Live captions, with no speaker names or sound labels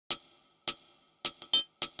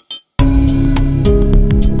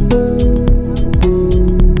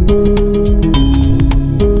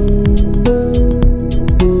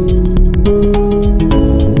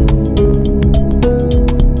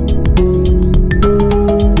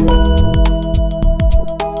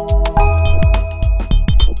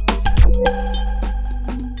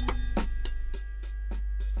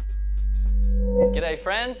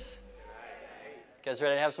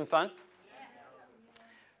have some fun?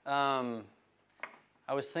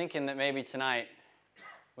 I was thinking that maybe tonight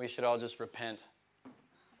we should all just repent.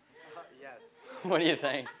 Yes. What do you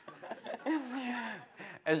think?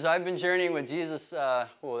 As I've been journeying with Jesus, oh,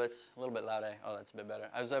 that's a little bit loud, eh? Oh, that's a bit better.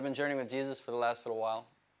 As I've been journeying with Jesus for the last little while,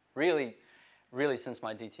 really since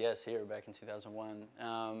my DTS here back in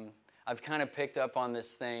 2001, I've kind of picked up on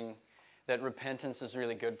this thing that repentance is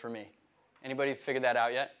really good for me. Anybody figured that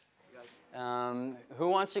out yet? Who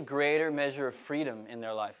wants a greater measure of freedom in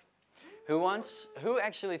their life? Who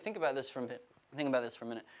actually, think about this for a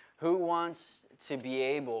minute. Who wants to be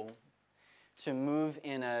able to move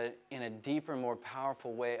in a deeper, more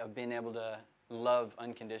powerful way of being able to love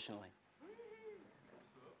unconditionally?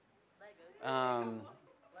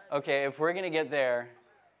 Okay, if we're going to get there,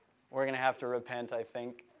 we're going to have to repent, I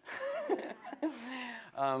think.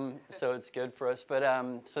 So it's good for us. But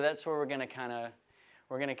so that's where we're going to kind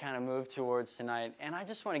of move towards tonight. And I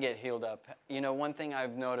just want to get healed up. You know, one thing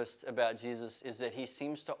I've noticed about Jesus is that he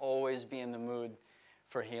seems to always be in the mood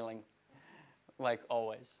for healing, like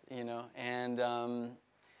always. You know, and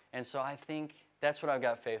so I think that's what I've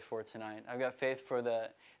got faith for tonight. I've got faith for the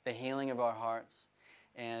healing of our hearts,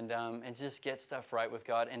 and just get stuff right with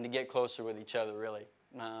God, and to get closer with each other, really,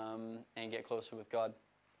 and get closer with God.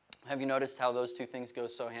 Have you noticed how those two things go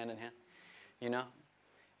so hand in hand? You know,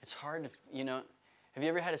 it's hard to, you know, have you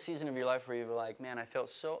ever had a season of your life where you were like, man, I felt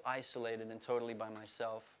so isolated and totally by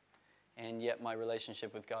myself, and yet my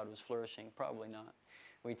relationship with God was flourishing? Probably not.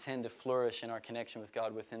 We tend to flourish in our connection with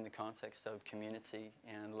God within the context of community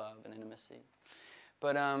and love and intimacy.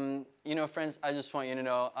 But, you know, friends, I just want you to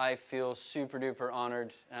know I feel super duper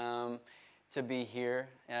honored to be here,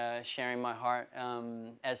 sharing my heart.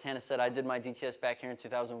 As Hannah said, I did my DTS back here in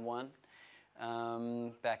 2001,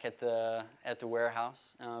 back at the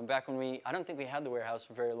warehouse. Back when I don't think we had the warehouse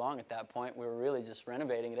for very long at that point. We were really just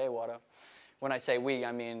renovating it, eh, Watto? When I say we,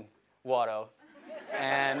 I mean Watto.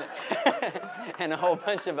 And, and a whole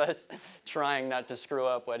bunch of us trying not to screw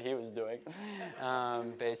up what he was doing,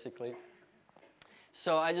 basically.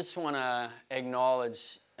 So I just want to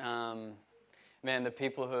acknowledge, man, the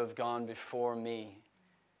people who have gone before me.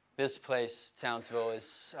 This place, Townsville, is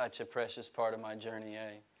such a precious part of my journey,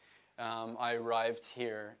 eh? I arrived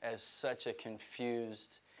here as such a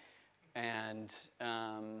confused and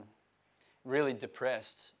really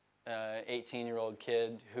depressed 18-year-old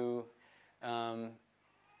kid who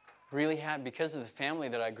really had, because of the family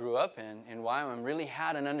that I grew up in YWAM, really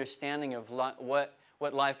had an understanding of what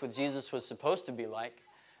life with Jesus was supposed to be like,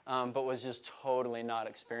 but was just totally not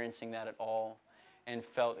experiencing that at all, and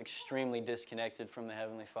felt extremely disconnected from the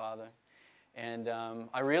Heavenly Father. And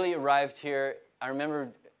I really arrived here. I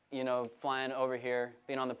remember, you know, flying over here,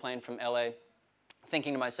 being on the plane from LA,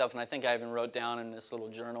 thinking to myself, and I think I even wrote down in this little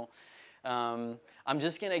journal, I'm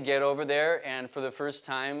just going to get over there, and for the first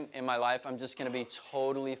time in my life, I'm just going to be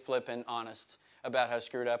totally flippant honest about how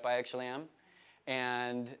screwed up I actually am.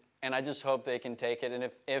 And I just hope they can take it. And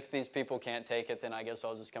if these people can't take it, then I guess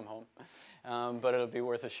I'll just come home. But it'll be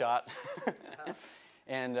worth a shot.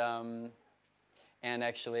 And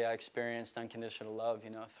actually, I experienced unconditional love,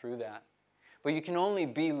 you know, through that. But you can only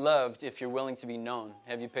be loved if you're willing to be known.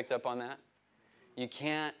 Have you picked up on that? You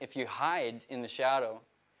can't, if you hide in the shadow,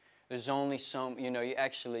 there's only so, you know, you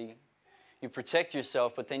protect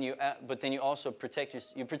yourself, but then you also protect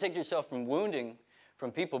yourself from wounding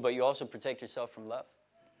from people, but you also protect yourself from love.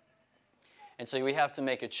 And so we have to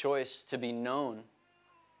make a choice to be known,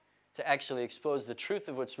 to actually expose the truth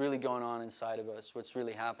of what's really going on inside of us, what's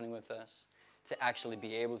really happening with us, to actually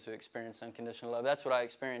be able to experience unconditional love. That's what I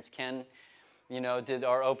experienced. Ken, you know, did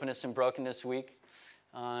our openness and brokenness week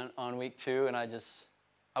on week 2, and I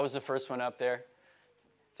was the first one up there.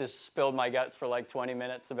 Just spilled my guts for like 20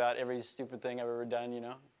 minutes about every stupid thing I've ever done, you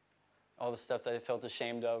know, all the stuff that I felt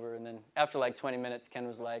ashamed over. And then after like 20 minutes, Ken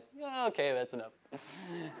was like, yeah, okay, that's enough.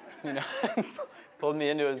 You know, pulled me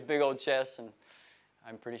into his big old chest, and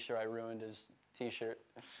I'm pretty sure I ruined his T-shirt.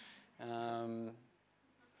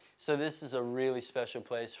 So this is a really special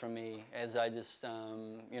place for me, as I just,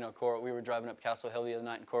 you know, Cora, we were driving up Castle Hill the other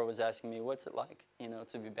night, and Cora was asking me, what's it like, you know,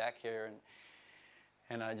 to be back here?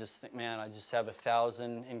 And I just think, man, I just have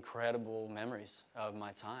 1,000 incredible memories of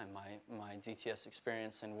my time, my DTS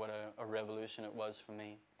experience, and what a revolution it was for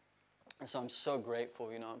me. And so I'm so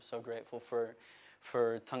grateful, you know, I'm so grateful for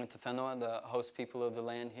Covenantal, the host people of the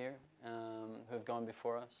land here, who have gone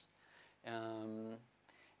before us.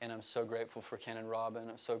 And I'm so grateful for Ken and Robin.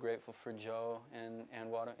 I'm so grateful for Joe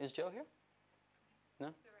and Watto. Is Joe here?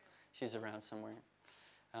 No? She's around somewhere.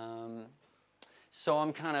 So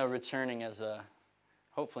I'm kind of returning as a,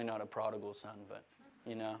 hopefully not a prodigal son, but,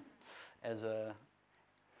 you know, as a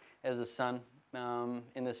as a son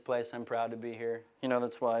in this place. I'm proud to be here. You know,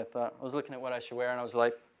 that's why I was looking at what I should wear, and I was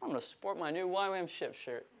like, I'm going to sport my new YWAM ship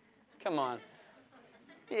shirt. Come on.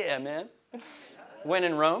 Yeah, man. When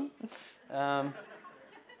in Rome.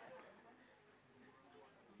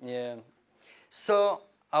 Yeah. So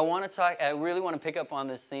I really want to pick up on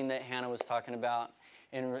this theme that Hannah was talking about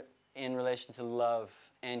in relation to love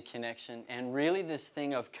and connection, and really this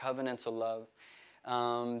thing of covenantal love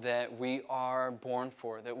that we are born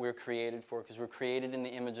for, that we're created for, because we're created in the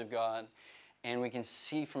image of God. And we can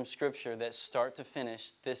see from Scripture that start to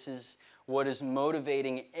finish, this is what is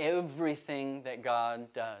motivating everything that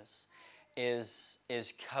God does, is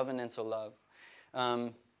covenantal love.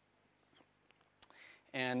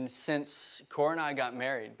 And since Cora and I got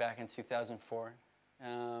married back in 2004,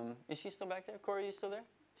 is she still back there? Cora, are you still there?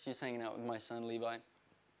 She's hanging out with my son, Levi.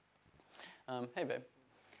 Hey, babe.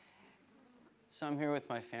 So I'm here with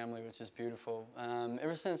my family, which is beautiful.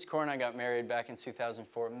 Ever since Cora and I got married back in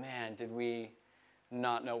 2004, man, did we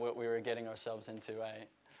not know what we were getting ourselves into, right?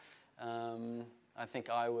 I think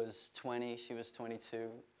I was 20, she was 22.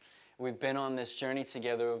 We've been on this journey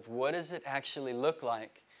together of what does it actually look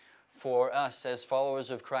like for us as followers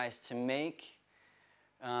of Christ to make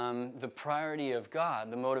the priority of God,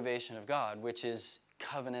 the motivation of God, which is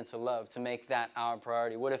covenantal love, to make that our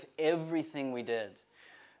priority. What if everything we did,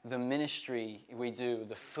 the ministry we do,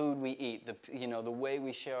 the food we eat, the way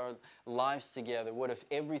we share our lives together, what if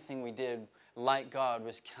everything we did like God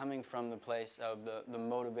was coming from the place of the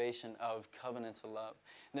motivation of covenantal love?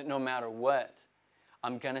 That no matter what,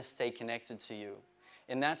 I'm going to stay connected to you.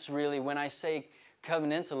 And that's really, when I say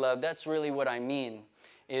covenantal love, that's really what I mean,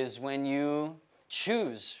 is when you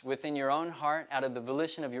choose within your own heart, out of the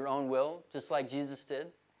volition of your own will, just like Jesus did,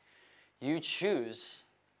 you choose,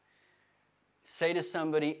 say to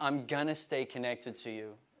somebody, I'm going to stay connected to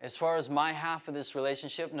you. As far as my half of this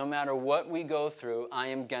relationship, no matter what we go through, I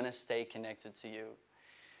am going to stay connected to you.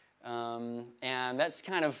 And that's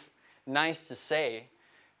kind of nice to say,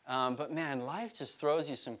 but man, life just throws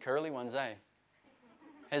you some curly ones, eh?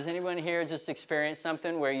 Has anyone here just experienced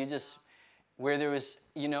something where there was,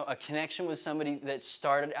 a connection with somebody that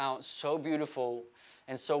started out so beautiful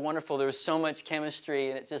and so wonderful, there was so much chemistry,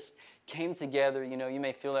 and it just came together? You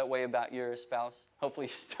may feel that way about your spouse. Hopefully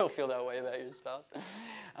you still feel that way about your spouse.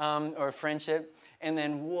 Or a friendship. And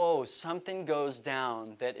then, whoa, something goes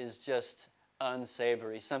down that is just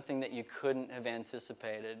unsavory, something that you couldn't have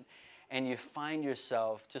anticipated. And you find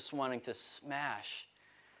yourself just wanting to smash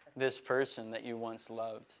this person that you once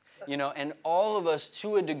loved. And all of us,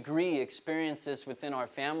 to a degree, experience this within our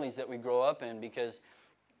families that we grow up in, because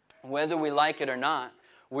whether we like it or not,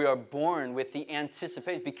 we are born with the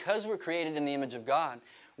anticipation. Because we're created in the image of God,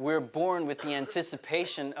 we're born with the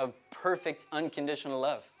anticipation of perfect, unconditional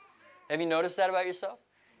love. Have you noticed that about yourself?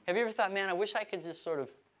 Have you ever thought, man, I wish I could just sort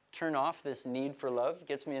of turn off this need for love? It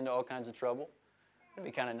gets me into all kinds of trouble. It'd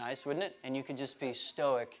be kind of nice, wouldn't it? And you could just be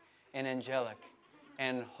stoic and angelic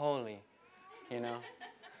and holy, And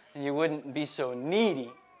you wouldn't be so needy.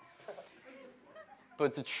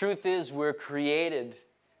 But the truth is, we're created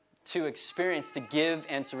to experience, to give,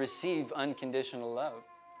 and to receive unconditional love.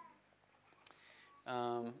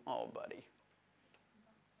 Oh, buddy.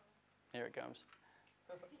 Here it comes.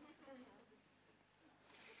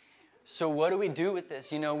 So what do we do with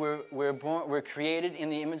this? We're created in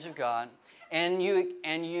the image of God. And you,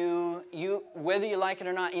 whether you like it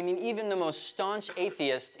or not, even the most staunch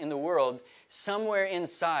atheist in the world, somewhere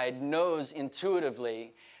inside knows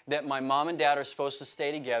intuitively that my mom and dad are supposed to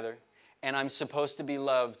stay together, and I'm supposed to be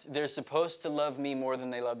loved. They're supposed to love me more than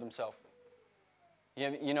they love themselves.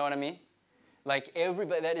 You know what I mean? Like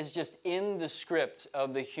everybody, that is just in the script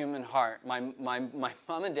of the human heart. My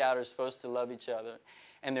mom and dad are supposed to love each other,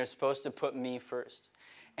 and they're supposed to put me first.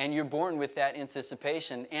 And you're born with that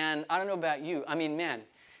anticipation. And I don't know about you. Man,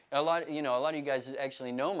 a lot of you guys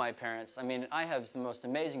actually know my parents. I have the most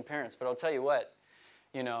amazing parents, but I'll tell you what,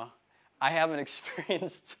 I haven't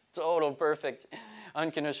experienced total, perfect,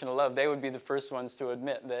 unconditional love. They would be the first ones to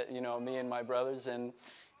admit that, me and my brothers and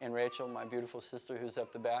Rachel, my beautiful sister who's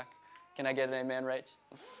up the back. Can I get an amen, Rach?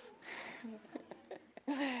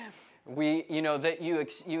 That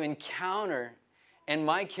you encounter, and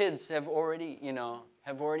my kids have already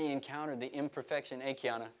encountered the imperfection. Hey,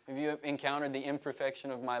 Kiana, have you encountered the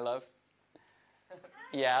imperfection of my love?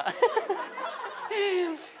 Yeah.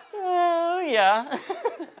 Oh, yeah.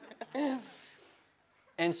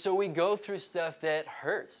 And so we go through stuff that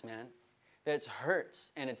hurts, man. That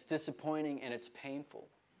hurts, and it's disappointing, and it's painful.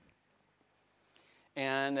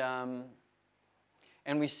 And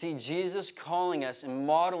we see Jesus calling us and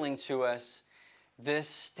modeling to us this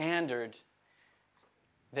standard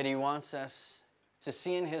that he wants us to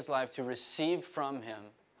see in his life, to receive from him.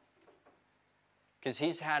 Because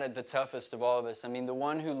he's had it the toughest of all of us. I mean, the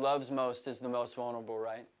one who loves most is the most vulnerable,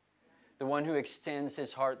 right? The one who extends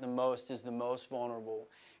his heart the most is the most vulnerable.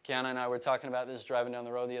 Kiana and I were talking about this driving down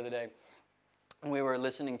the road the other day. We were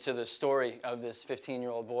listening to the story of this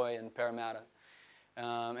 15-year-old boy in Parramatta.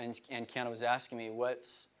 And Kiana was asking me,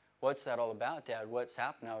 what's that all about, Dad? What's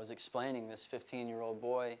happened? I was explaining this 15-year-old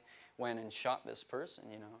boy went and shot this person,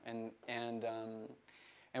 you know.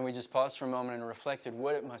 And we just paused for a moment and reflected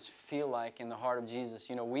what it must feel like in the heart of Jesus.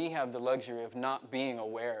 You know, we have the luxury of not being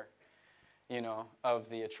aware, you know, of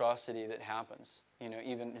the atrocity that happens, you know,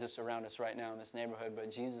 even just around us right now in this neighborhood. But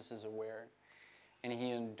Jesus is aware, and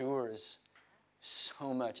he endures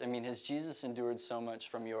so much. I mean, has Jesus endured so much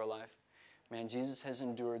from your life? Man, Jesus has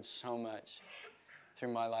endured so much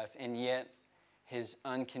through my life, and yet his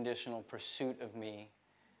unconditional pursuit of me,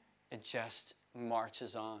 it just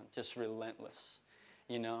marches on, just relentless.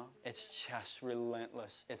 You know, it's just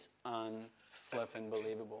relentless. It's unflippin'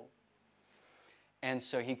 believable. And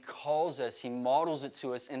so he calls us, he models it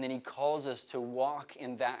to us, and then he calls us to walk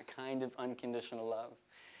in that kind of unconditional love.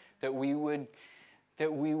 That we would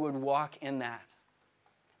walk in that.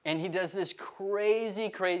 And he does this crazy,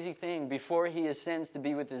 crazy thing before he ascends to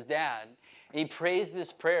be with his dad. And he prays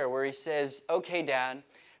this prayer where he says, okay, Dad,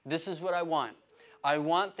 this is what I want. I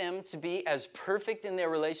want them to be as perfect in their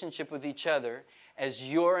relationship with each other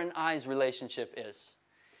as your and I's relationship is.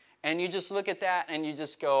 And you just look at that and you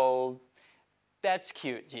just go, that's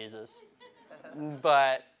cute, Jesus.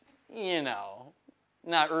 But, you know,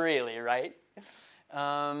 not really, right?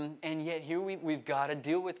 And yet here we've got to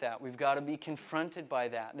deal with that. We've got to be confronted by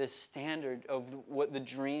that, this standard of what the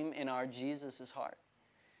dream in our Jesus' heart.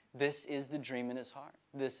 This is the dream in his heart.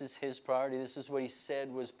 This is his priority. This is what he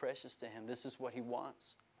said was precious to him. This is what he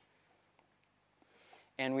wants.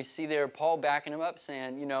 And we see there Paul backing him up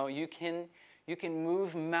saying, you know, you can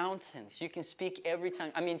move mountains. You can speak every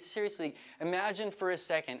tongue. I mean, seriously, imagine for a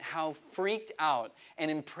second how freaked out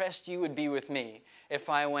and impressed you would be with me if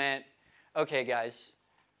I went, okay, guys,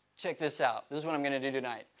 check this out. This is what I'm going to do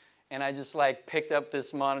tonight. And I just like picked up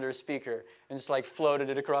this monitor speaker and just like floated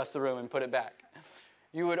it across the room and put it back.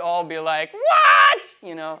 You would all be like, what?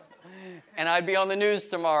 You know? And I'd be on the news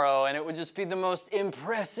tomorrow, and it would just be the most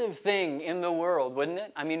impressive thing in the world, wouldn't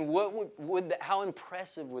it? I mean, how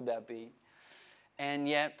impressive would that be? And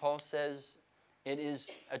yet, Paul says it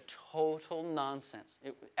is a total nonsense.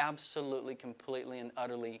 It absolutely, completely, and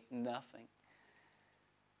utterly nothing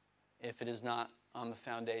if it is not on the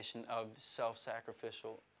foundation of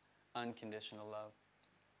self-sacrificial, unconditional love.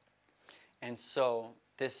 And so,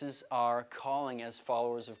 this is our calling as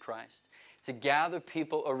followers of Christ, to gather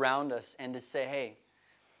people around us and to say, hey,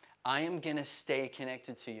 I am going to stay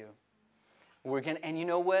connected to you. And you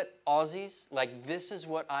know what, Aussies, like this is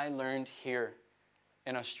what I learned here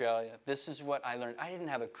in Australia. This is what I learned. I didn't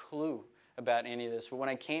have a clue about any of this, but when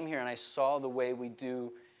I came here and I saw the way we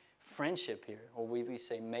do friendship here, or we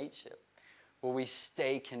say mateship, where we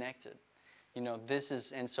stay connected. You know, this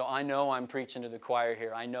is, and so I know I'm preaching to the choir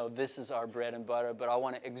here. I know this is our bread and butter, but I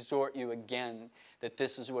want to exhort you again that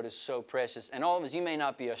this is what is so precious. And all of us, you may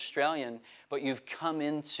not be Australian, but you've come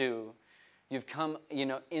into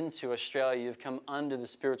Australia. You've come under the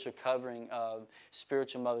spiritual covering of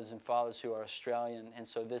spiritual mothers and fathers who are Australian. And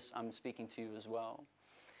so this, I'm speaking to you as well.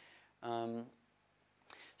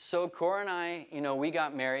 So Cora and I, you know, we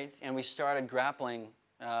got married and we started grappling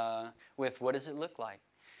with what does it look like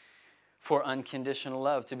for unconditional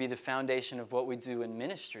love to be the foundation of what we do in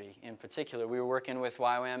ministry in particular. We were working with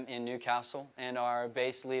YWAM in Newcastle, and our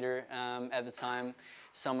base leader at the time,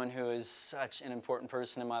 someone who is such an important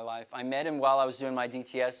person in my life. I met him while I was doing my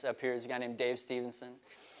DTS up here. There's a guy named Dave Stevenson,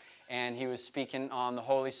 and he was speaking on the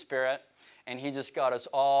Holy Spirit, and he just got us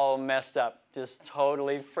all messed up, just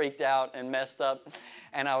totally freaked out and messed up.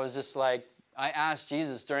 And I was just like, I asked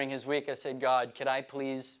Jesus during his week, I said, God, could I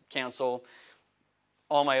please cancel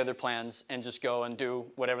all my other plans and just go and do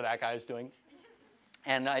whatever that guy is doing?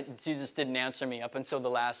 And Jesus didn't answer me up until the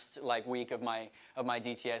last week of my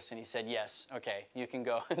DTS, and he said, yes, okay, you can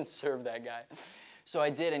go and serve that guy. So I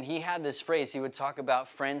did, and he had this phrase. He would talk about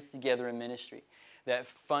friends together in ministry, that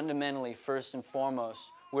fundamentally, first and foremost,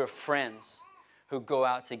 we're friends who go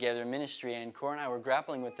out together in ministry. And Cora and I were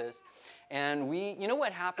grappling with this. And you know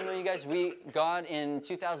what happened to you guys? God in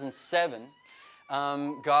 2007,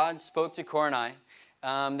 God spoke to Cora and I,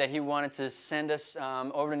 that he wanted to send us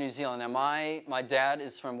over to New Zealand. Now, my dad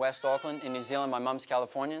is from West Auckland in New Zealand. My mom's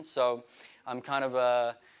Californian, so I'm kind of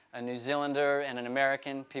a New Zealander and an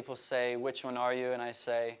American. People say, which one are you? And I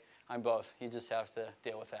say, I'm both. You just have to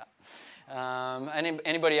deal with that.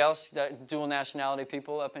 Anybody else? Dual nationality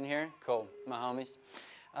people up in here? Cool, my homies.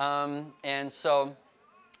 And so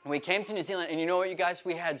we came to New Zealand, and you know what, you guys?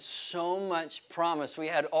 We had so much promise. We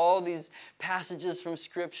had all these passages from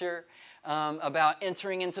Scripture about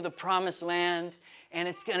entering into the promised land, and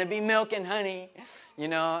it's going to be milk and honey, you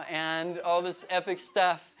know, and all this epic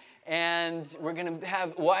stuff. And we're going to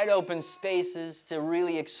have wide open spaces to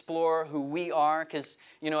really explore who we are. Because,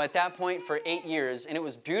 you know, at that point for 8 years, and it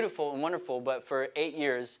was beautiful and wonderful, but for 8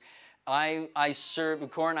 years, I served,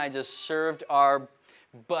 Cora and I just served our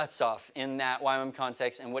butts off in that YWAM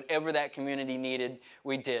context. And whatever that community needed,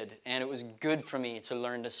 we did. And it was good for me to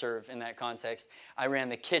learn to serve in that context. I ran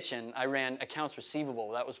the kitchen. I ran accounts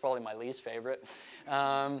receivable. That was probably my least favorite.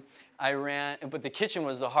 But the kitchen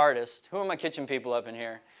was the hardest. Who are my kitchen people up in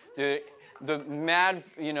here? The mad,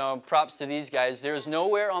 you know, props to these guys. There's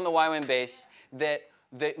nowhere on the YWAM base that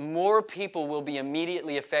more people will be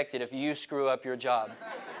immediately affected if you screw up your job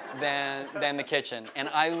than the kitchen. And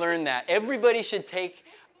I learned that. Everybody should take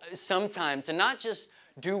some time to not just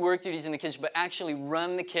do work duties in the kitchen, but actually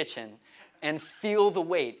run the kitchen and feel the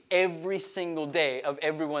weight every single day of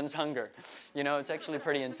everyone's hunger. You know, it's actually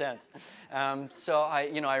pretty intense. So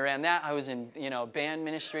I ran that. I was in, you know, band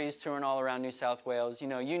ministries, touring all around New South Wales. You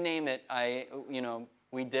know, you name it,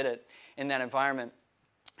 we did it in that environment.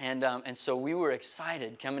 And so we were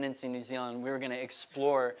excited coming into New Zealand. We were going to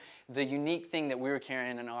explore the unique thing that we were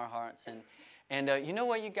carrying in our hearts. And you know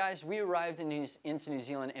what, you guys? We arrived into New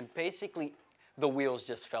Zealand, and basically the wheels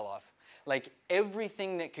just fell off. Like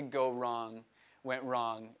everything that could go wrong went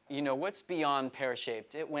wrong. You know, what's beyond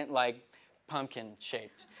pear-shaped? It went like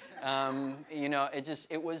pumpkin-shaped. You know,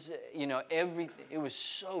 it was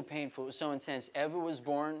so painful. It was so intense. Eva was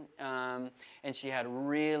born, and she had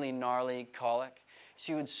really gnarly colic.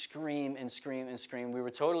 She would scream and scream and scream. We were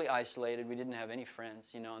totally isolated. We didn't have any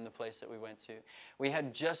friends, you know, in the place that we went to. We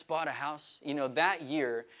had just bought a house. You know, that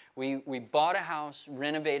year, we bought a house,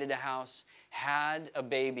 renovated a house, had a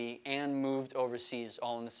baby, and moved overseas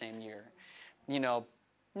all in the same year. You know,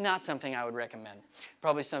 not something I would recommend.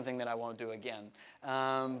 Probably something that I won't do again.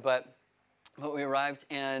 But we arrived,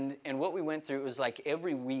 and what we went through was like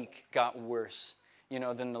every week got worse, you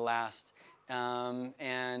know, than the last.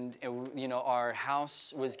 You know, our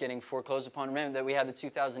house was getting foreclosed upon. Remember that we had the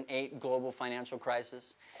 2008 global financial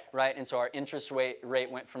crisis, right? And so our interest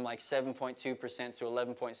rate went from like 7.2% to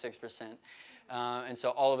 11.6%. And so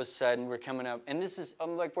all of a sudden we're coming up, and this is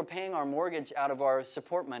like we're paying our mortgage out of our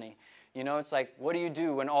support money. You know, it's like, what do you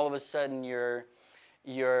do when all of a sudden your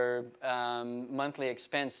monthly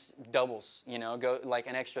expense doubles? You know, go like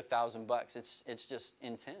an extra $1,000. It's just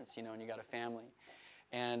intense, you know, and you got a family.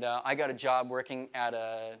 And I got a job working at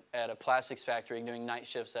a plastics factory, doing night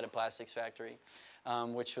shifts at a plastics factory,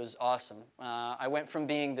 which was awesome. I went from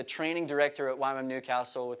being the training director at YWAM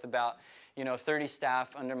Newcastle with about 30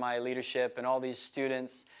 staff under my leadership and all these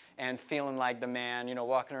students, and feeling like the man, you know,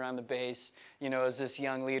 walking around the base, you know, as this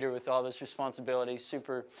young leader with all this responsibility,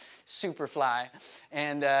 super fly.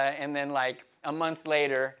 And then like a month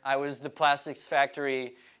later, I was the plastics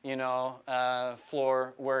factory, you know,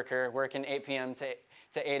 floor worker, working 8 p.m. to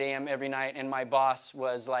 8 a.m. every night, and my boss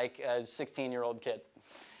was like a 16-year-old kid.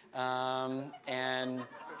 And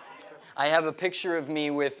I have a picture of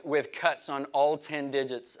me with cuts on all 10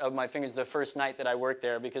 digits of my fingers the first night that I worked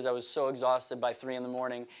there, because I was so exhausted by 3 in the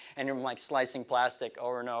morning, and I'm like slicing plastic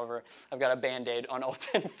over and over. I've got a Band-Aid on all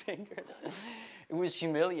 10 fingers. It was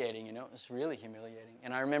humiliating, you know, it was really humiliating.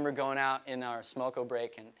 And I remember going out in our smoko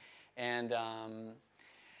break and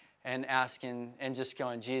asking, and just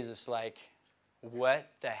going, Jesus, like,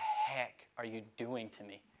 what the heck are you doing to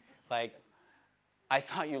me? Like, I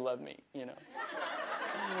thought you loved me, you know.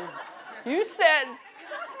 You said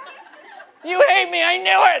you hate me, I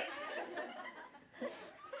knew it.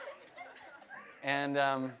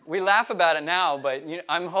 And we laugh about it now, but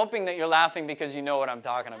I'm hoping that you're laughing because you know what I'm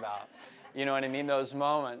talking about. You know what I mean? Those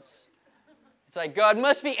moments. It's like, God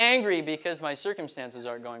must be angry because my circumstances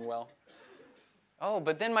aren't going well. Oh,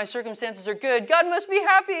 but then my circumstances are good. God must be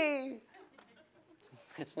happy.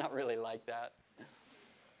 It's not really like that.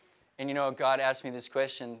 And you know, God asked me this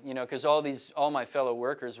question, you know, because all my fellow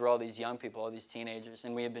workers were all these young people, all these teenagers,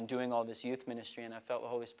 and we had been doing all this youth ministry, and I felt the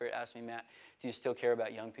Holy Spirit ask me, Matt, do you still care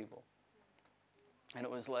about young people? And it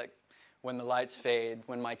was like, when the lights fade,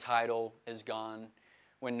 when my title is gone,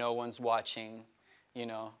 when no one's watching, you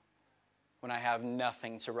know, when I have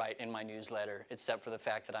nothing to write in my newsletter except for the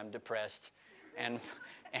fact that I'm depressed, and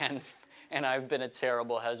I've been a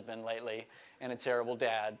terrible husband lately, and a terrible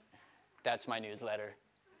dad. That's my newsletter.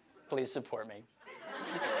 Please support me.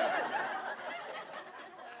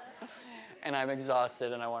 and I'm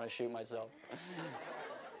exhausted and I want to shoot myself.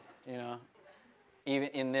 You know? Even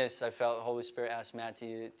in this, I felt the Holy Spirit ask Matt,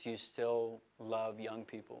 do you still love young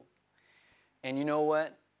people? And you know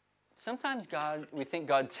what? Sometimes we think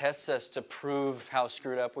God tests us to prove how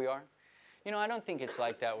screwed up we are. You know, I don't think it's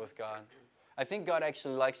like that with God. I think God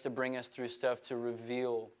actually likes to bring us through stuff to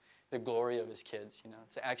reveal the glory of his kids, you know,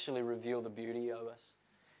 to actually reveal the beauty of us.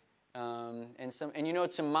 And you know,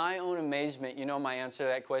 to my own amazement, you know, my answer to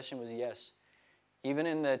that question was yes. Even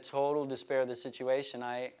in the total despair of the situation,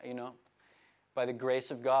 you know, by the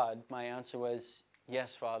grace of God, my answer was,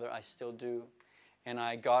 yes, Father, I still do. And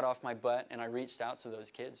I got off my butt and I reached out to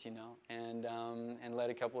those kids, you know, and led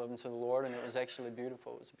a couple of them to the Lord, and it was actually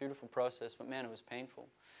beautiful. It was a beautiful process, but man, it was painful.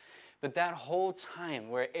 But that whole time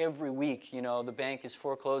where every week, you know, the bank is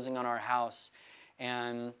foreclosing on our house,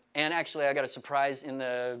 and actually I got a surprise in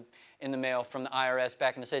the mail from the IRS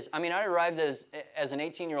back in the States. I mean, I arrived as an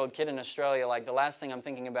 18-year-old kid in Australia, like the last thing I'm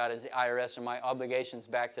thinking about is the IRS and my obligations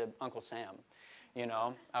back to Uncle Sam. You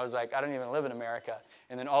know, I was like, I don't even live in America.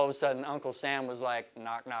 And then all of a sudden, Uncle Sam was like,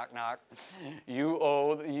 knock, knock, knock. You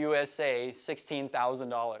owe the USA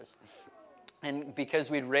 $16,000. And because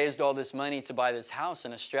we'd raised all this money to buy this house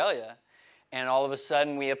in Australia, and all of a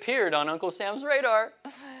sudden we appeared on Uncle Sam's radar.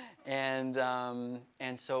 And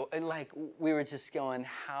so, like, we were just going,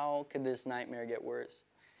 how could this nightmare get worse?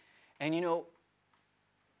 And, you know,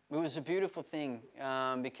 it was a beautiful thing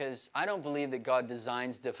because I don't believe that God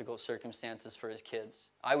designs difficult circumstances for his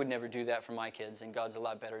kids. I would never do that for my kids, and God's a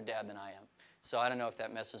lot better dad than I am. So I don't know if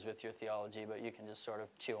that messes with your theology, but you can just sort of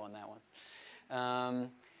chew on that one.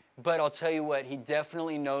 But I'll tell you what, he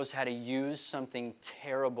definitely knows how to use something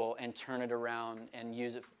terrible and turn it around and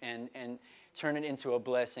use it and turn it into a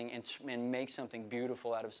blessing and make something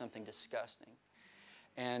beautiful out of something disgusting.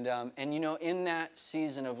 And you know, in that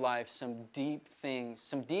season of life, some deep things,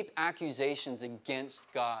 some deep accusations against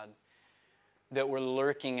God that were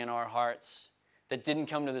lurking in our hearts that didn't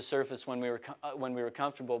come to the surface when we were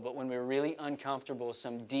comfortable, but when we were really uncomfortable,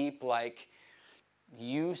 some deep, like,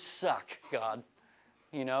 you suck, God.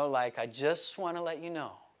 You know, like, I just want to let you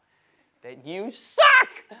know that you suck.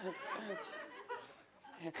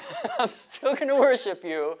 I'm still going to worship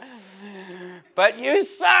you, but you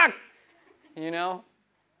suck. You know?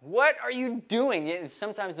 What are you doing?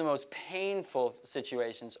 Sometimes the most painful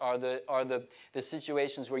situations are the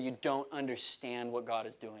situations where you don't understand what God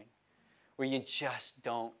is doing, where you just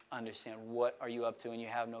don't understand what are you up to and you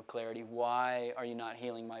have no clarity. Why are you not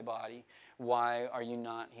healing my body? Why are you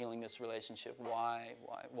not healing this relationship?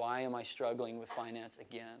 Why am I struggling with finance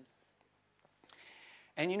again?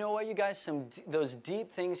 And you know what, you guys? Those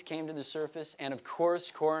deep things came to the surface, and of course,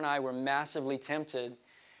 Cora and I were massively tempted.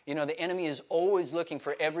 You know, the enemy is always looking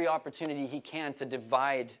for every opportunity he can to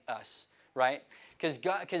divide us, right? Because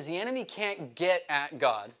the enemy can't get at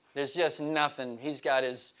God. There's just nothing. He's got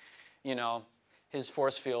his, you know, his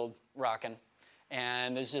force field rocking.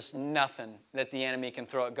 And there's just nothing that the enemy can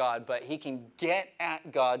throw at God. But he can get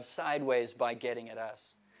at God sideways by getting at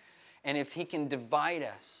us. And if he can divide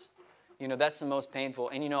us, you know, that's the most painful.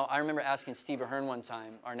 And, you know, I remember asking Steve Ahern one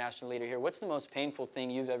time, our national leader here, what's the most painful thing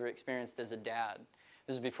you've ever experienced as a dad?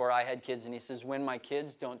 This is before I had kids, and he says, when my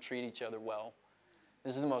kids don't treat each other well.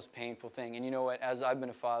 This is the most painful thing. And you know what? As I've been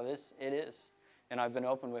a father, it is. And I've been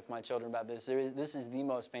open with my children about this. This is the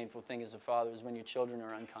most painful thing as a father, is when your children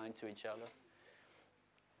are unkind to each other.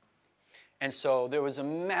 And so there was a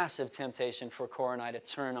massive temptation for Cora and I to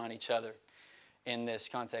turn on each other in this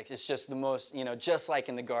context. It's just the most, you know, just like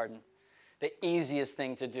in the garden. The easiest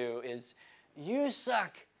thing to do is, you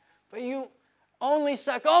suck, but you only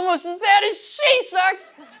suck almost as bad as she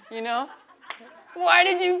sucks, you know? Why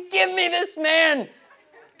did you give me this man?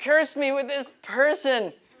 Curse me with this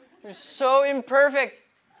person who's so imperfect.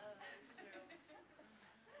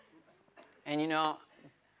 And you know,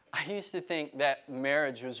 I used to think that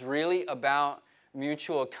marriage was really about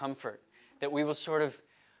mutual comfort, that we will sort of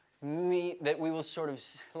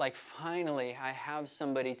like, finally, I have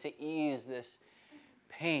somebody to ease this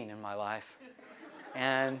pain in my life.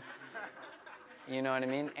 And you know what I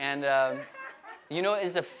mean? And, you know,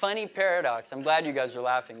 it's a funny paradox. I'm glad you guys are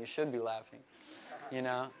laughing. You should be laughing. You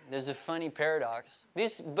know, there's a funny paradox.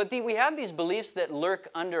 We have these beliefs that lurk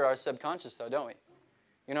under our subconscious, though, don't we?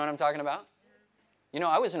 You know what I'm talking about? You know,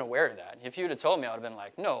 I wasn't aware of that. If you would have told me, I would have been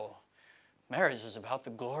like, no, marriage is about the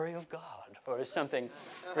glory of God, or something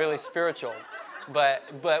really spiritual. But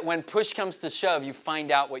when push comes to shove, you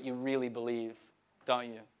find out what you really believe, don't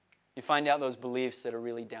you? You find out those beliefs that are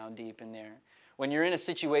really down deep in there. When you're in a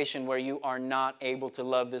situation where you are not able to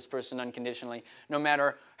love this person unconditionally, no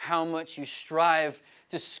matter how much you strive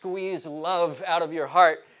to squeeze love out of your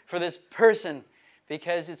heart for this person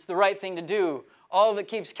because it's the right thing to do. All that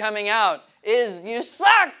keeps coming out is, you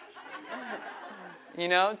suck! You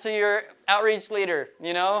know, to your outreach leader,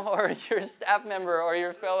 you know, or your staff member, or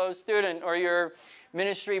your fellow student, or your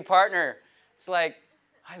ministry partner. It's like,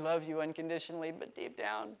 I love you unconditionally, but deep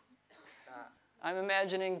down, I'm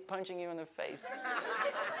imagining punching you in the face.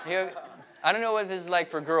 I don't know what this is like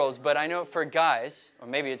for girls, but I know for guys, or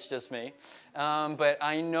maybe it's just me, but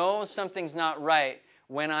I know something's not right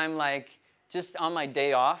when I'm like just on my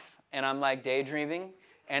day off and I'm like daydreaming,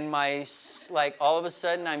 and like all of a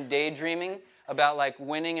sudden I'm daydreaming about like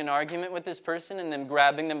winning an argument with this person and then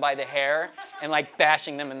grabbing them by the hair and like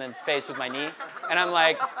bashing them in the face with my knee. And I'm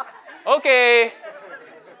like, okay,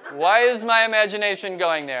 why is my imagination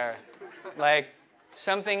going there? Like,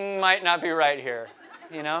 something might not be right here,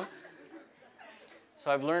 you know?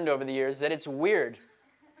 So I've learned over the years that it's weird.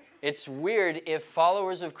 It's weird if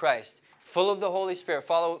followers of Christ, full of the Holy Spirit,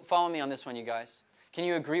 follow me on this one, you guys. Can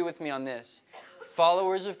you agree with me on this?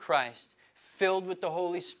 Followers of Christ, filled with the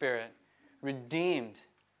Holy Spirit, redeemed.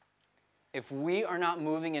 If we are not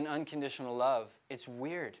moving in unconditional love, it's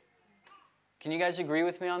weird. Can you guys agree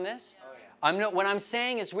with me on this? Oh, yeah. When I'm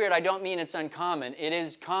saying it's weird, I don't mean it's uncommon. It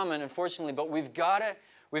is common, unfortunately, but we've got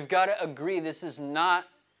to agree this is not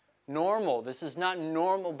normal. This is not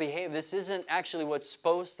normal behavior. This isn't actually what's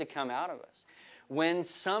supposed to come out of us. When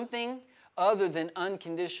something other than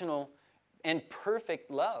unconditional and perfect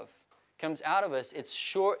love comes out of us, it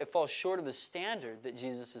falls short of the standard that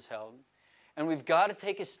Jesus has held. And we've got to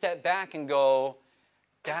take a step back and go,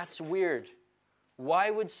 that's weird. Why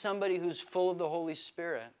would somebody who's full of the Holy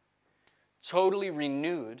Spirit, totally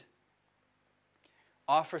renewed,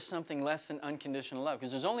 offer something less than unconditional love?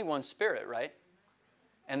 Because there's only one Spirit, right?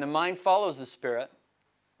 And the mind follows the Spirit.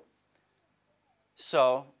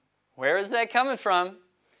 So, where is that coming from?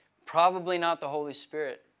 Probably not the Holy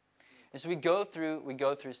Spirit. As we go through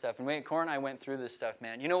stuff, and Cora and I went through this stuff,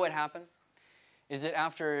 man. You know what happened? Is that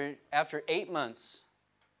after 8 months,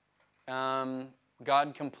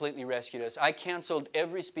 God completely rescued us. I canceled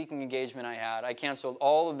every speaking engagement I had. I canceled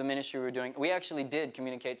all of the ministry we were doing. We actually did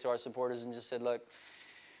communicate to our supporters and just said, look,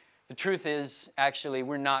 the truth is, actually,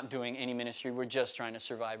 we're not doing any ministry. We're just trying to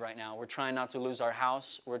survive right now. We're trying not to lose our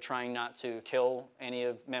house. We're trying not to kill any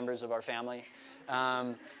of members of our family.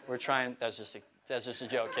 We're trying, that's just a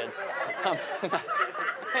joke, kids.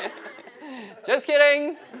 Just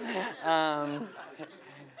kidding.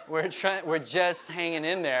 We're just hanging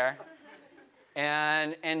in there,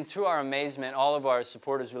 and to our amazement, all of our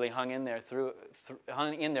supporters really hung in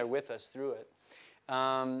there with us through it.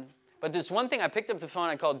 But there's one thing. I picked up the phone.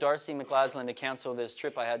 I called Darcy McLaughlin to cancel this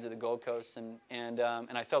trip I had to the Gold Coast, and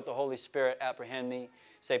I felt the Holy Spirit apprehend me,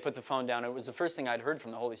 say, put the phone down. It was the first thing I'd heard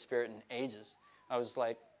from the Holy Spirit in ages. I was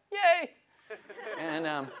like, yay! And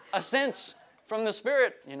a sense from the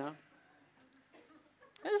Spirit, you know.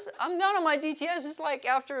 I'm not on my DTS. It's like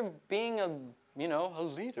after being a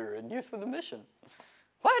leader in Youth with a Mission.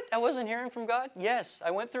 What? I wasn't hearing from God? Yes.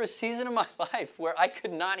 I went through a season of my life where I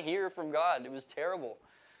could not hear from God. It was terrible.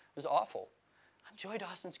 It was awful. I'm Joy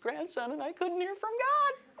Dawson's grandson, and I couldn't hear from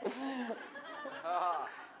God.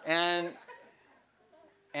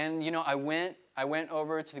 And you know, I went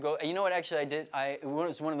over to the Gold. You know what actually I did? It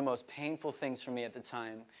was one of the most painful things for me at the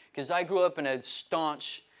time, because I grew up in a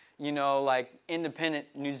staunch, like independent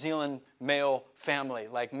New Zealand male family,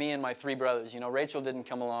 like me and my 3 brothers. Rachel didn't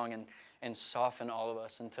come along and soften all of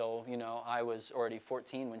us until, I was already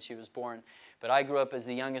 14 when she was born. But I grew up as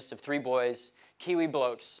the youngest of 3 boys, Kiwi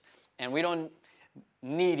blokes, and we don't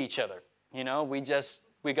need each other.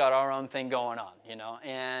 We got our own thing going on,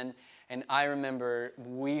 And I remember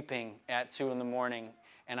weeping at 2 in the morning,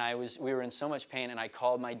 and we were in so much pain, and I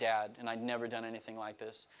called my dad, and I'd never done anything like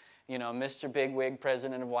this. Mr. Bigwig,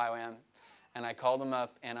 president of YWAM, and I called him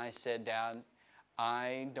up, and I said, Dad,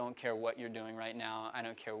 I don't care what you're doing right now. I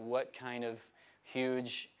don't care what kind of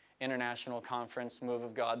huge international conference, move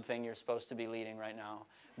of God thing you're supposed to be leading right now,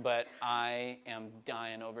 but I am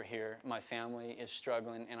dying over here. My family is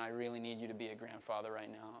struggling, and I really need you to be a grandfather right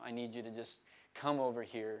now. I need you to just come over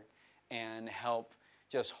here and help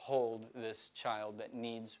just hold this child that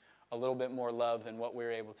needs a little bit more love than what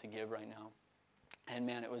we're able to give right now. And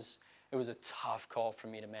man, it was a tough call for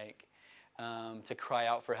me to make, to cry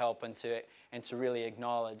out for help and to really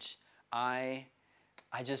acknowledge I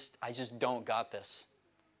just don't got this.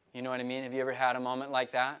 You know what I mean? Have you ever had a moment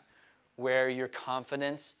like that where your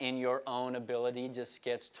confidence in your own ability just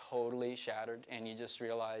gets totally shattered, and you just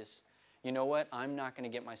realize, you know what? I'm not going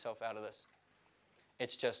to get myself out of this.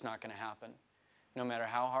 It's just not going to happen. No matter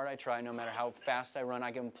how hard I try, no matter how fast I run,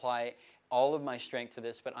 I can apply all of my strength to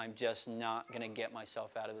this, but I'm just not going to get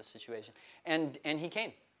myself out of this situation. And he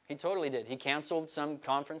came. He totally did. He canceled some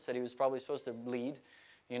conference that he was probably supposed to lead,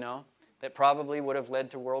 you know, that probably would have led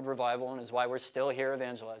to world revival and is why we're still here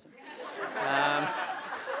evangelizing.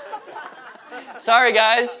 Sorry,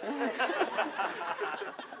 guys.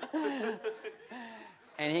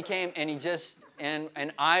 And he came, and he just, and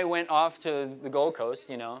I went off to the Gold Coast,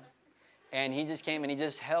 you know, and he just came and he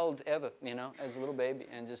just held Eva, you know, as a little baby,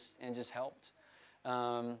 and just helped.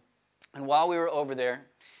 And while we were over there,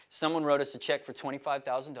 someone wrote us a check for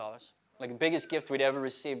 $25,000. Like the biggest gift we'd ever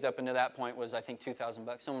received up until that point was, I think,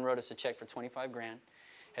 $2,000. Someone wrote us a check for 25 grand.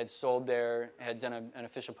 Had done an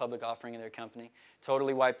official public offering of their company,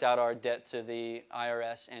 totally wiped out our debt to the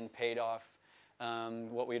IRS and paid off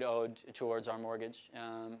what we'd owed towards our mortgage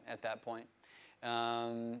at that point.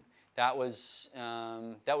 That was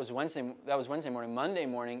Wednesday morning. Monday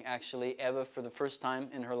morning, actually, Eva, for the first time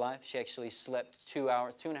in her life, she actually slept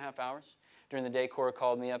 2.5 hours. During the day, Cora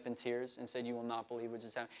called me up in tears and said, "You will not believe what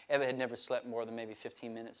just happened." Eva had never slept more than maybe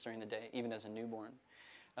 15 minutes during the day, even as a newborn.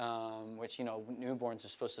 Which, you know, newborns are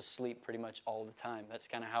supposed to sleep pretty much all the time. That's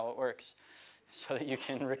kind of how it works, so that you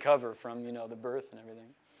can recover from, you know, the birth and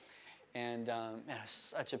everything. And it was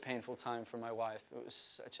such a painful time for my wife. It was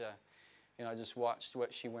such a, you know, I just watched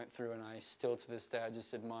what she went through, and I still to this day, I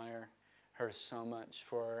just admire her so much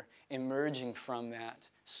for emerging from that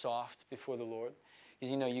soft before the Lord. Because,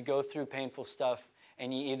 you know, you go through painful stuff,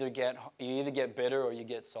 and you either get bitter or you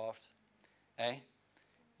get soft, eh?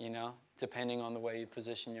 You know, depending on the way you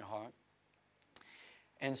position your heart.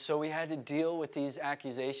 And so we had to deal with these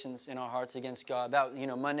accusations in our hearts against God. That, you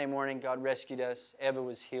know, Monday morning, God rescued us. Eva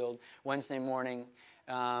was healed. Wednesday morning,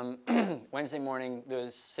 the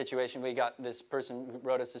situation, we got this person who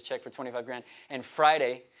wrote us this check for 25 grand. And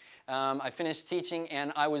Friday, I finished teaching,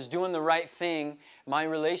 and I was doing the right thing. My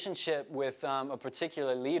relationship with a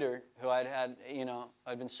particular leader who I'd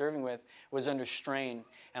been serving with was under strain.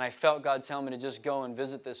 And I felt God tell me to just go and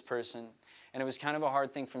visit this person. And it was kind of a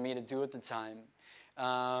hard thing for me to do at the time.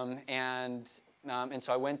 And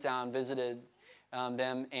so I went down, visited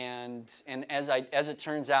them, and as it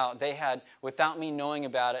turns out, they had, without me knowing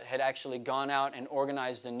about it, had actually gone out and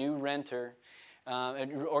organized a new renter,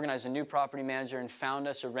 organized a new property manager, and found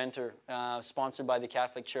us a renter sponsored by the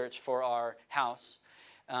Catholic Church for our house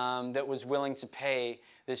that was willing to pay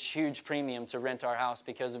this huge premium to rent our house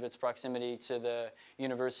because of its proximity to the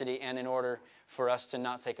university and in order for us to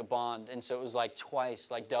not take a bond. And so it was like twice,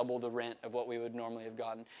 like double the rent of what we would normally have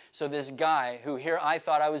gotten. So this guy who here I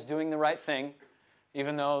thought I was doing the right thing,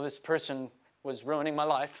 even though this person was ruining my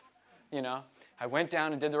life, you know, I went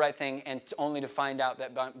down and did the right thing, and only to find out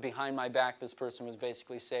that behind my back this person was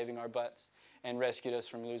basically saving our butts and rescued us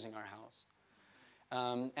from losing our house.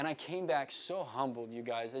 And I came back so humbled, you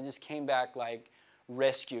guys. I just came back like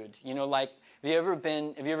rescued. You know, like have you ever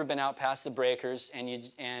been out past the breakers and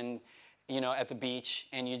you know, at the beach,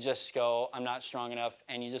 and you just go, "I'm not strong enough,"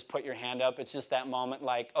 and you just put your hand up? It's just that moment,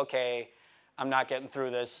 like, okay, I'm not getting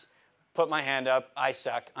through this. Put my hand up. I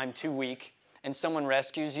suck. I'm too weak. And someone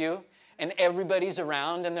rescues you, and everybody's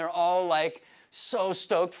around, and they're all like so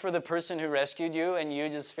stoked for the person who rescued you, and you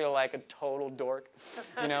just feel like a total dork,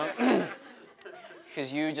 you know.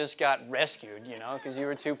 Because you just got rescued, you know, because you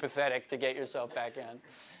were too pathetic to get yourself back in.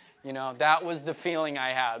 You know, that was the feeling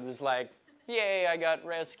I had. It was like, yay, I got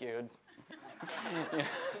rescued.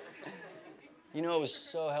 You know, it was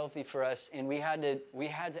so healthy for us, and we had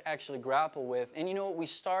to actually grapple with. And you know what we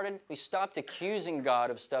stopped accusing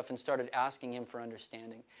God of stuff and started asking Him for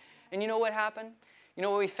understanding. And you know what happened? You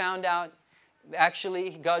know what we found out?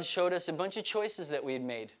 Actually, God showed us a bunch of choices that we had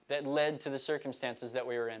made that led to the circumstances that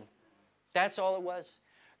we were in. That's all it was.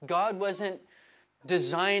 God wasn't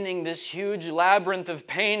designing this huge labyrinth of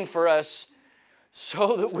pain for us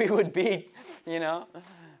so that we would be, you know,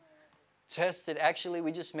 tested. Actually,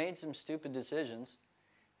 we just made some stupid decisions,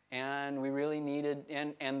 and we really needed,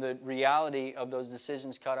 and the reality of those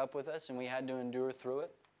decisions caught up with us, and we had to endure through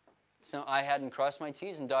it. So I hadn't crossed my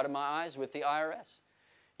T's and dotted my I's with the IRS.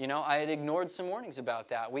 You know, I had ignored some warnings about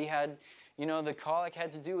that. We had, you know, the colic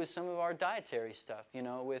had to do with some of our dietary stuff, you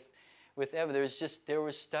know, with Eva. There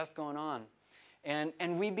was stuff going on.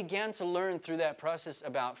 And we began to learn through that process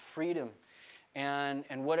about freedom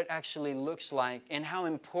and what it actually looks like and how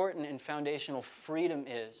important and foundational freedom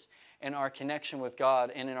is in our connection with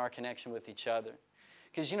God and in our connection with each other.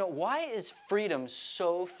 Because, you know, why is freedom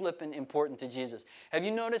so flippin' important to Jesus? Have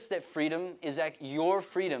you noticed that your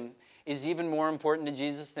freedom is even more important to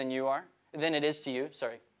Jesus than it is to you?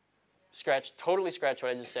 Sorry. Totally scratch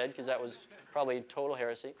what I just said, because that was probably total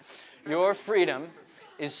heresy. Your freedom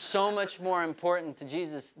is so much more important to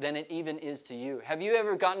Jesus than it even is to you. Have you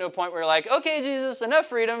ever gotten to a point where you're like, okay, Jesus, enough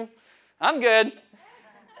freedom. I'm good.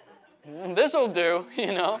 This'll do,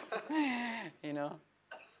 you know.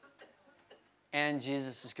 And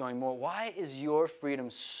Jesus is going more. Why is your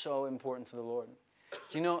freedom so important to the Lord?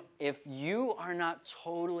 Do you know, if you are not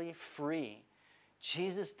totally free,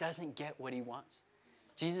 Jesus doesn't get what he wants.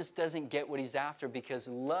 Jesus doesn't get what he's after, because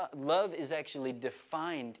love is actually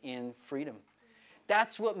defined in freedom.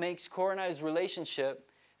 That's what makes Cora and I's relationship,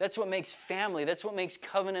 that's what makes family, that's what makes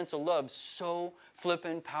covenantal love so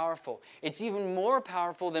flippin' powerful. It's even more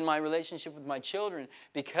powerful than my relationship with my children,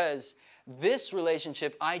 because this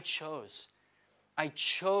relationship I chose. I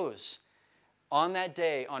chose on that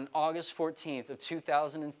day, on August 14th of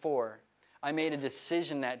 2004, I made a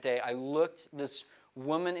decision that day. I looked this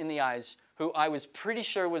woman in the eyes who I was pretty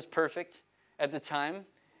sure was perfect at the time.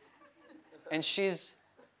 And she's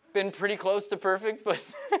been pretty close to perfect, but,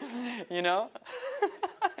 you know.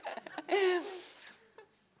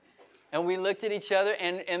 And we looked at each other,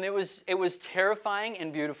 and it was terrifying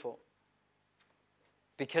and beautiful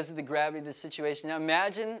because of the gravity of the situation. Now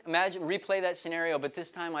imagine, replay that scenario, but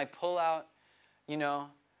this time I pull out, you know,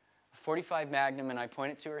 a 45 Magnum, and I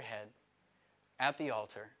point it to her head at the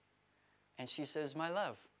altar. And she says, my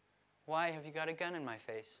love, why have you got a gun in my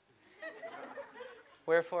face?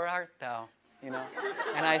 Wherefore art thou? You know,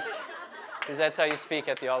 and because that's how you speak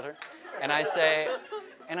at the altar. And I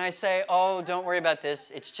say, oh, don't worry about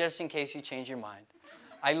this. It's just in case you change your mind.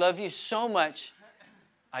 I love you so much.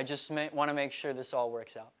 I just want to make sure this all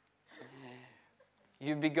works out.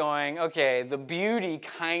 You'd be going, okay, the beauty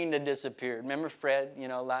kind of disappeared. Remember Fred, you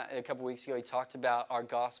know, a couple weeks ago, he talked about our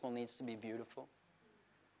gospel needs to be beautiful.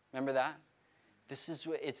 Remember that? This is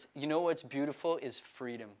what it's, you know what's beautiful is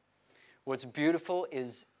freedom. What's beautiful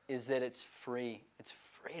is that it's free. It's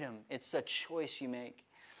freedom. It's a choice you make.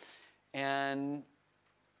 And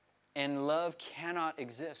love cannot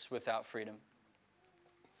exist without freedom.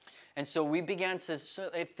 And so we began to,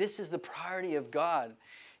 if this is the priority of God,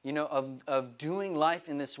 you know, of doing life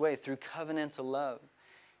in this way through covenantal love,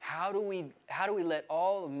 how do we let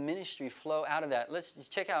all of ministry flow out of that? Let's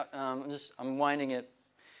just check out, I'm winding it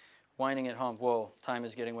home. Whoa, time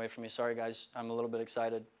is getting away from me. Sorry, guys. I'm a little bit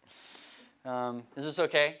excited. Is this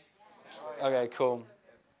okay? Okay, cool.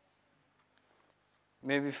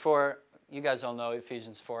 Maybe before, you guys all know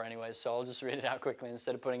Ephesians 4 anyway, so I'll just read it out quickly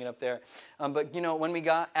instead of putting it up there. But, you know,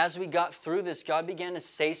 as we got through this, God began to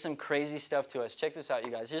say some crazy stuff to us. Check this out,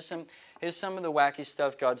 you guys. Here's some of the wacky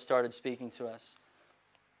stuff God started speaking to us.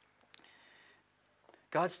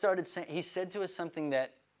 God started saying, he said to us something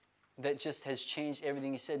that just has changed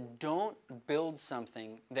everything. He said, don't build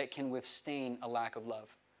something that can withstand a lack of love.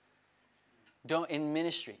 Don't, in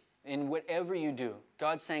ministry, in whatever you do,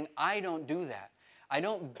 God's saying, I don't do that. I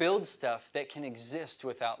don't build stuff that can exist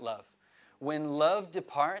without love. When love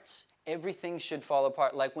departs, everything should fall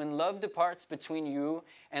apart. Like when love departs between you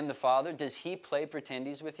and the Father, does he play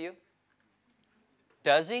pretendies with you?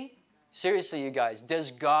 Does he? Seriously, you guys,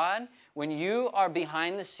 does God, when you are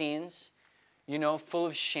behind the scenes, you know, full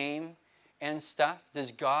of shame and stuff,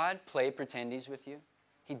 does God play pretendies with you?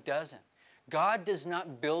 He doesn't. God does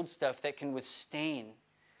not build stuff that can withstand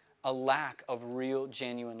a lack of real,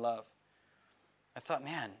 genuine love. I thought,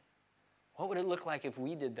 man, what would it look like if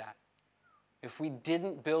we did that? If we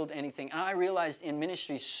didn't build anything. And I realized in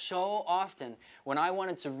ministry so often, when I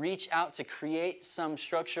wanted to reach out to create some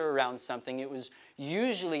structure around something, it was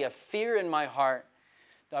usually a fear in my heart.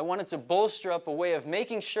 I wanted to bolster up a way of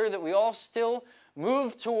making sure that we all still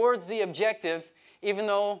move towards the objective, even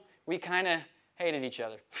though we kind of hated each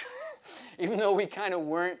other. Even though we kind of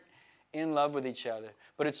weren't in love with each other.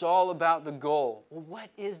 But it's all about the goal. Well, what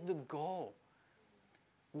is the goal?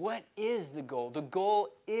 What is the goal? The goal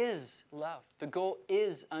is love. The goal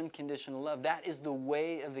is unconditional love. That is the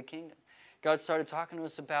way of the kingdom. God started talking to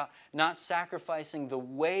us about not sacrificing the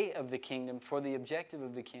way of the kingdom for the objective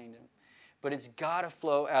of the kingdom. But it's got to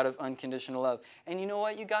flow out of unconditional love. And you know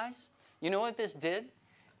what, you guys? You know what this did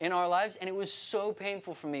in our lives? And it was so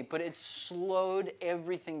painful for me, but it slowed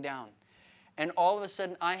everything down. And all of a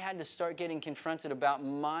sudden, I had to start getting confronted about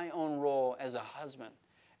my own role as a husband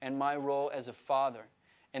and my role as a father.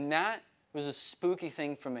 And that was a spooky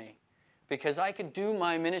thing for me because I could do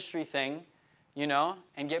my ministry thing, you know,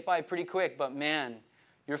 and get by pretty quick. But man,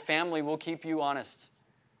 your family will keep you honest.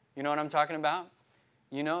 You know what I'm talking about?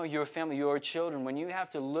 You know, your family, your children, when you have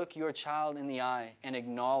to look your child in the eye and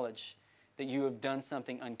acknowledge that you have done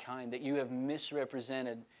something unkind, that you have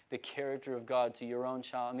misrepresented the character of God to your own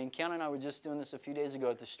child. I mean, Kiana and I were just doing this a few days ago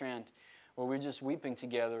at the Strand where we were just weeping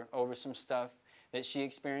together over some stuff that she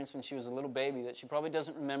experienced when she was a little baby that she probably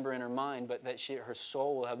doesn't remember in her mind, but that her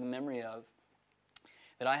soul will have the memory of,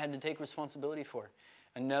 that I had to take responsibility for.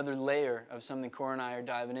 Another layer of something Cora and I are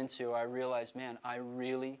diving into. I realized, man, I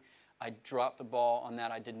dropped the ball on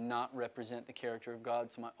that. I did not represent the character of God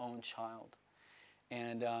to my own child.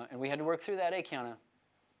 And we had to work through that. Hey, Kiana.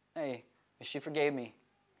 Hey, she forgave me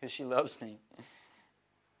because she loves me.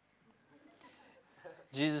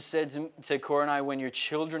 Jesus said to Cora and I, when your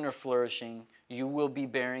children are flourishing, you will be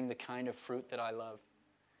bearing the kind of fruit that I love.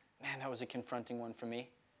 Man, that was a confronting one for me.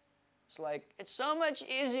 It's like, it's so much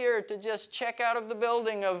easier to just check out of the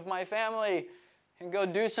building of my family and go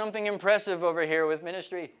do something impressive over here with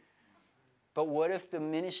ministry. But what if the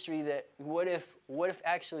ministry what if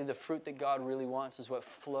actually the fruit that God really wants is what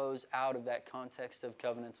flows out of that context of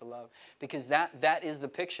covenantal love? Because that is the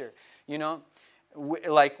picture. You know,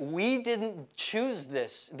 we didn't choose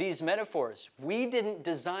these metaphors. We didn't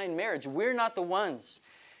design marriage. We're not the ones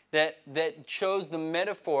that chose the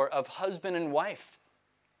metaphor of husband and wife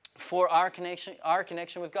for our connection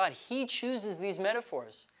with God. He chooses these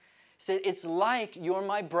metaphors. He said, it's like you're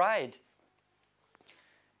my bride.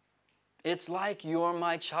 It's like you're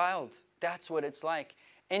my child. That's what it's like.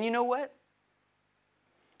 And you know what?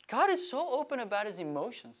 God is so open about his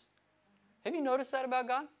emotions. Have you noticed that about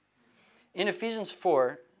God? In Ephesians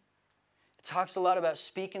 4, it talks a lot about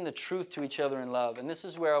speaking the truth to each other in love. And this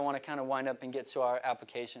is where I want to kind of wind up and get to our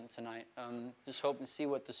application tonight. Just hope and see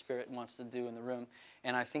what the Spirit wants to do in the room.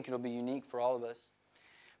 And I think it'll be unique for all of us.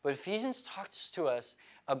 But Ephesians talks to us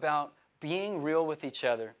about being real with each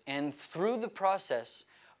other. And through the process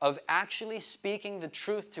of actually speaking the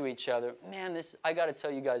truth to each other, man, I got to tell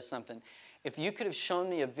you guys something. If you could have shown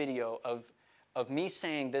me a video of me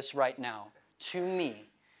saying this right now to me,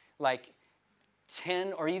 like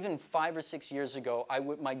 10 or even 5 or 6 years ago,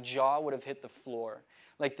 my jaw would have hit the floor.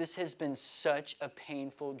 Like, this has been such a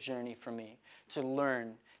painful journey for me to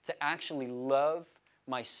learn to actually love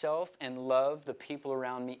myself and love the people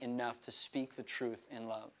around me enough to speak the truth in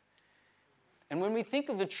love. And when we think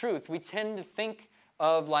of the truth, we tend to think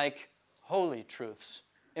of like holy truths,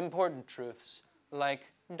 important truths,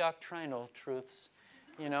 like doctrinal truths,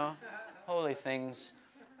 you know, holy things,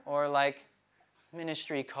 or like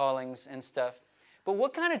ministry callings and stuff. But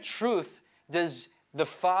what kind of truth does the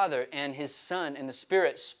Father and His Son and the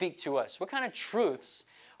Spirit speak to us? What kind of truths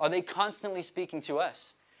are they constantly speaking to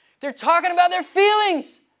us? They're talking about their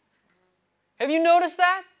feelings. Have you noticed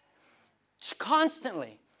that?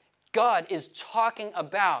 Constantly, God is talking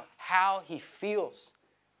about how He feels,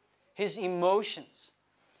 His emotions.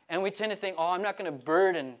 And we tend to think, oh, I'm not going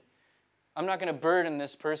to burden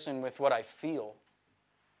this person with what I feel.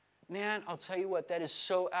 Man, I'll tell you what, that is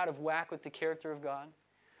so out of whack with the character of God.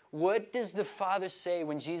 What does the Father say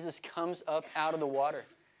when Jesus comes up out of the water?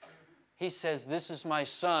 He says, this is my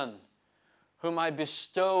Son, whom I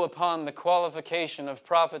bestow upon the qualification of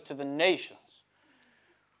prophet to the nations.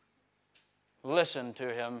 Listen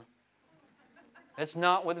to him. That's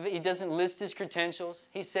not what he doesn't list his credentials.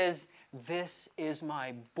 He says, this is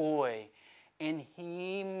my boy, and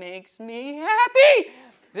he makes me happy.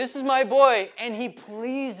 This is my boy, and he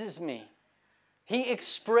pleases me. He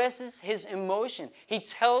expresses his emotion. He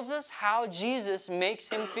tells us how Jesus makes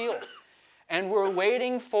him feel. And we're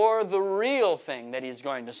waiting for the real thing that he's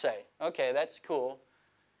going to say. Okay, that's cool.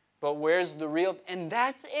 But where's the real? And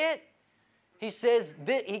that's it. He says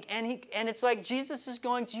that, and it's like Jesus is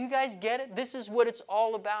going, do you guys get it? This is what it's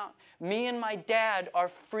all about. Me and my dad are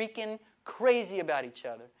freaking crazy about each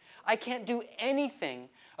other. I can't do anything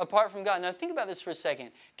apart from God. Now think about this for a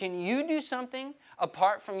second. Can you do something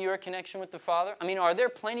apart from your connection with the Father? I mean, are there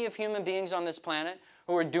plenty of human beings on this planet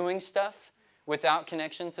who are doing stuff without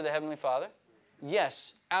connection to the Heavenly Father?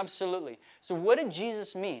 Yes, absolutely. So what did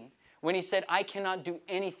Jesus mean when He said, I cannot do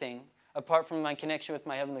anything apart from my connection with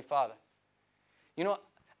my Heavenly Father? You know,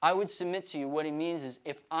 I would submit to you what He means is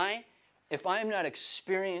if I am not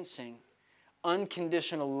experiencing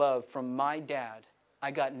unconditional love from my dad, I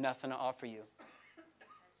got nothing to offer you.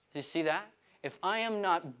 Do you see that? If I am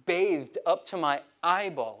not bathed up to my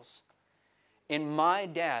eyeballs in my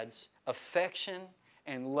dad's affection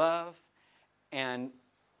and love and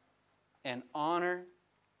honor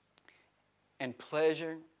and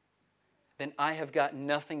pleasure, then I have got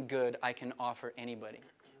nothing good I can offer anybody.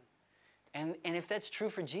 And if that's true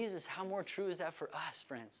for Jesus, how more true is that for us,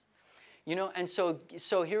 friends? You know, and so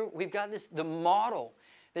here we've got the model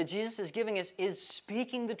that Jesus is giving us is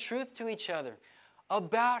speaking the truth to each other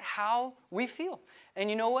about how we feel. And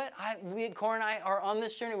you know what? Cora and I are on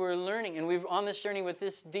this journey. We're learning, and we're on this journey with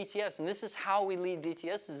this DTS. And this is how we lead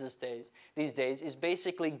DTSs these days, is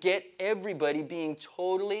basically get everybody being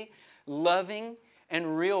totally loving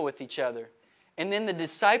and real with each other. And then the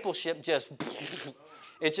discipleship just,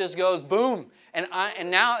 it just goes boom.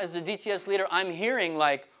 And now as the DTS leader, I'm hearing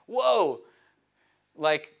like, whoa,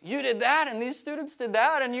 like you did that and these students did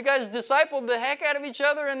that and you guys discipled the heck out of each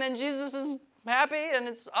other and then Jesus is happy and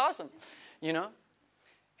it's awesome, you know?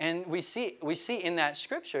 And we see in that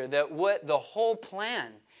scripture that what the whole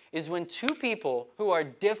plan is when two people who are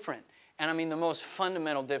different, and I mean the most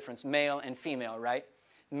fundamental difference, male and female, right?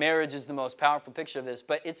 Marriage is the most powerful picture of this,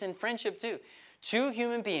 but it's in friendship too. Two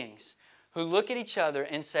human beings who look at each other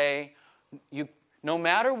and say, no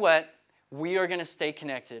matter what, we are going to stay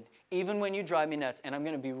connected, even when you drive me nuts, and I'm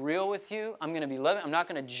going to be real with you. I'm going to be loving. I'm not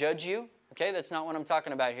going to judge you. Okay, that's not what I'm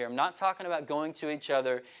talking about here. I'm not talking about going to each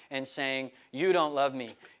other and saying, you don't love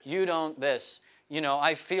me. You don't this. You know,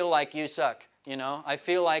 I feel like you suck. You know, I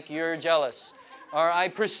feel like you're jealous. Or I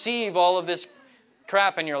perceive all of this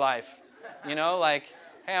crap in your life. You know, like,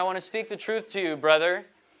 hey, I want to speak the truth to you, brother.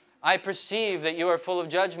 I perceive that you are full of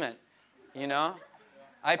judgment. You know,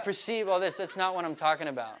 I perceive all this. That's not what I'm talking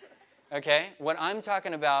about. Okay, what I'm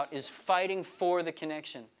talking about is fighting for the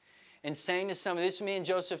connection. And saying to somebody, this is me and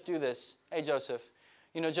Joseph do this. Hey, Joseph,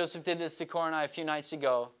 you know, Joseph did this to Cora and I a few nights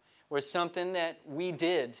ago, where something that we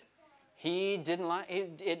did, he didn't like,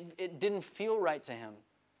 it didn't feel right to him.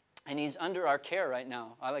 And he's under our care right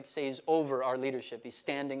now. I like to say he's over our leadership. He's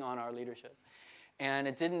standing on our leadership. And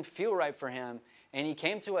it didn't feel right for him. And he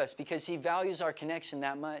came to us because he values our connection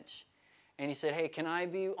that much. And he said, hey, can I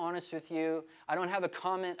be honest with you? I don't have a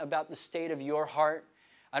comment about the state of your heart.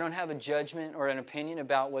 I don't have a judgment or an opinion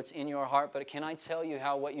about what's in your heart, but can I tell you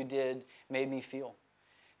how what you did made me feel?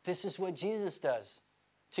 This is what Jesus does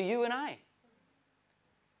to you and I,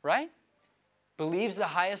 right? Believes the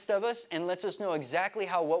highest of us and lets us know exactly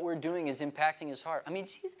how what we're doing is impacting his heart. I mean,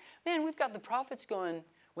 geez, man, we've got the prophets going,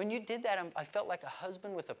 when you did that, I felt like a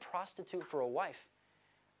husband with a prostitute for a wife.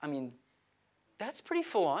 I mean, that's pretty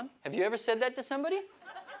full on. Have you ever said that to somebody?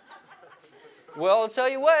 Well, I'll tell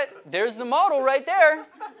you what, there's the model right there.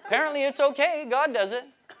 Apparently it's okay. God does it.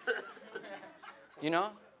 You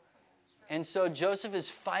know? And so Joseph is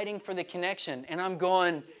fighting for the connection. And I'm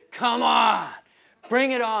going, come on,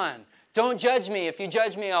 bring it on. Don't judge me. If you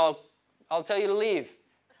judge me, I'll tell you to leave.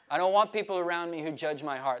 I don't want people around me who judge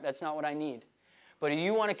my heart. That's not what I need. But if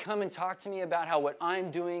you want to come and talk to me about how what I'm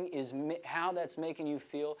doing is how that's making you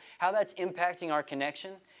feel, how that's impacting our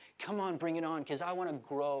connection, come on, bring it on, because I want to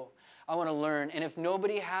grow. I want to learn. And if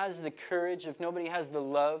nobody has the courage, if nobody has the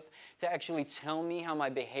love to actually tell me how my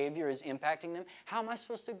behavior is impacting them, how am I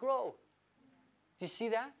supposed to grow? Do you see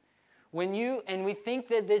that? We think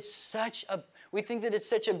that it's such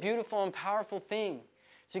a beautiful and powerful thing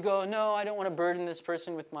to go, no, I don't want to burden this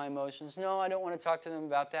person with my emotions. No, I don't want to talk to them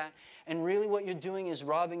about that. And really what you're doing is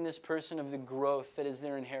robbing this person of the growth that is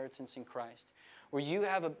their inheritance in Christ. Where you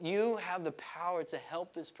have the power to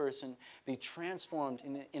help this person be transformed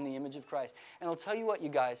in the image of Christ. And I'll tell you what, you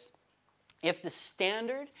guys, if the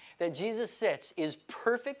standard that Jesus sets is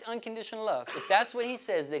perfect unconditional love, if that's what he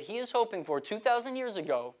says that he is hoping for 2,000 years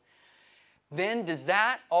ago, then does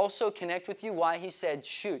that also connect with you why he said,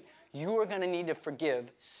 shoot, you are going to need to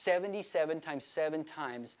forgive 77 times 7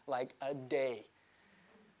 times like a day.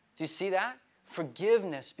 Do you see that?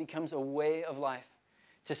 Forgiveness becomes a way of life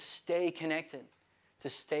to stay connected. To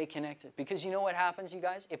stay connected. Because you know what happens, you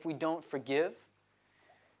guys? If we don't forgive,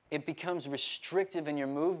 it becomes restrictive in your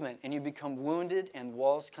movement and you become wounded and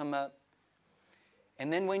walls come up.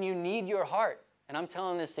 And then when you need your heart, and I'm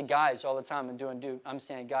telling this to guys all the time, I'm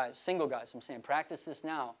saying guys, single guys, I'm saying practice this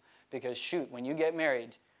now because shoot, when you get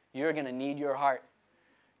married, you're going to need your heart.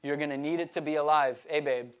 You're going to need it to be alive. Hey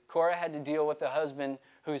babe, Cora had to deal with a husband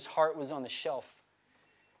whose heart was on the shelf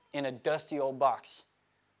in a dusty old box.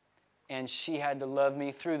 And she had to love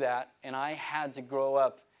me through that. And I had to grow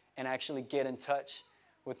up and actually get in touch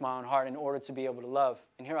with my own heart in order to be able to love.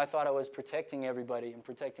 And here I thought I was protecting everybody and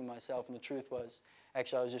protecting myself. And the truth was,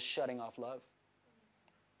 actually, I was just shutting off love.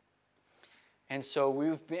 And so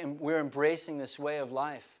we're embracing this way of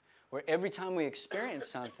life where every time we experience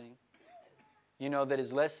something, you know, that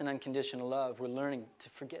is less than unconditional love, we're learning to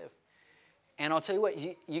forgive. And I'll tell you what,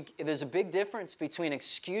 there's a big difference between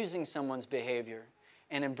excusing someone's behavior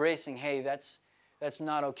and embracing, hey, that's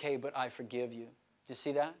not okay, but I forgive you. Do you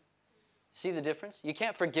see that? See the difference? You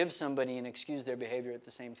can't forgive somebody and excuse their behavior at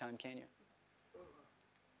the same time, can you?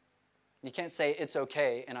 You can't say, it's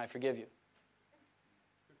okay, and I forgive you.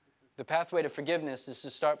 The pathway to forgiveness is to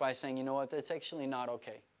start by saying, you know what, that's actually not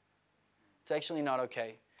okay. It's actually not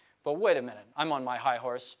okay. But wait a minute, I'm on my high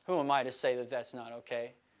horse. Who am I to say that that's not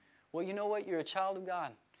okay? Well, you know what? You're a child of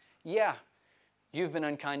God. Yeah, you've been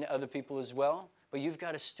unkind to other people as well, But you've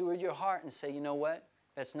got to steward your heart and say, you know what?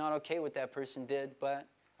 That's not okay what that person did, but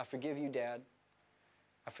I forgive you, Dad.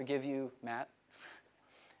 I forgive you, Matt.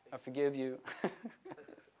 I forgive you.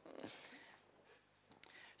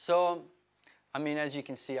 So, I mean, as you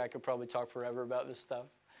can see, I could probably talk forever about this stuff.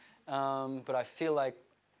 But I feel like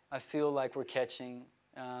we're catching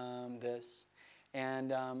this.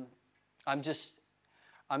 And I'm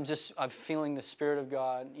feeling the Spirit of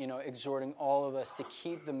God, exhorting all of us to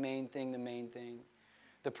keep the main thing the main thing.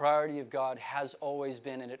 The priority of God has always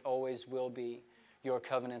been, and it always will be, your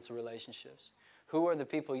covenantal relationships. Who are the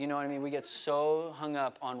people? You know what I mean? We get so hung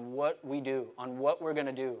up on what we do, on what we're going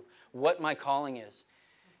to do, what my calling is.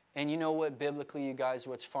 And you know what, biblically, you guys,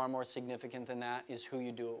 what's far more significant than that is who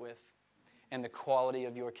you do it with and the quality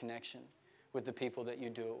of your connection with the people that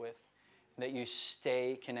you do it with, that you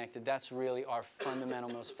stay connected. That's really our fundamental,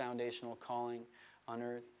 most foundational calling on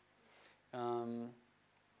earth.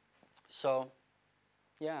 So,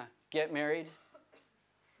 yeah, get married.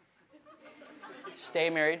 Stay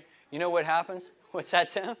married. You know what happens? What's that,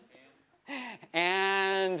 Tim?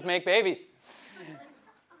 And make babies.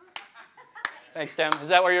 Thanks, Tim. Is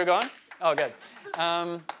that where you're going? Oh, good.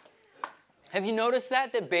 Have you noticed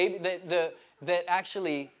that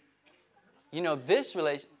actually, this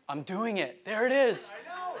relation? I'm doing it. There it is.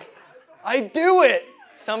 I do it.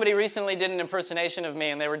 Somebody recently did an impersonation of me,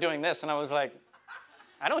 and they were doing this, and I was like,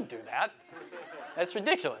 I don't do that. That's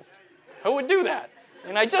ridiculous. Who would do that?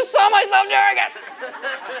 And I just saw myself doing it.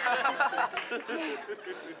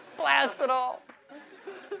 Blast it all.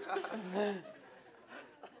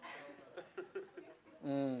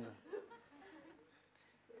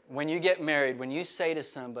 When you get married, when you say to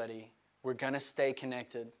somebody, we're going to stay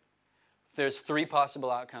connected, there's 3 possible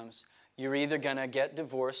outcomes. You're either going to get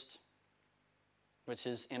divorced, which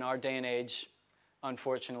is in our day and age,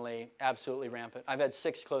 unfortunately, absolutely rampant. I've had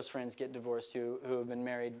 6 close friends get divorced who have been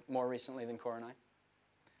married more recently than Cora and I.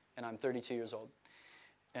 And I'm 32 years old.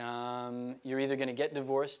 You're either going to get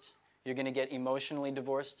divorced, you're going to get emotionally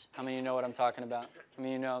divorced. How many of you know what I'm talking about? I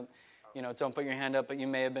mean, don't put your hand up, but you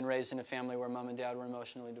may have been raised in a family where mom and dad were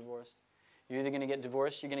emotionally divorced. You're either going to get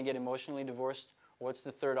divorced, you're going to get emotionally divorced, or what's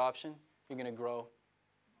the third option? You're going to grow.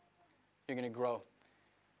 You're going to grow.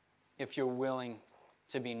 If you're willing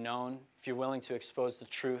to be known, if you're willing to expose the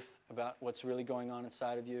truth about what's really going on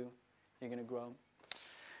inside of you, you're going to grow.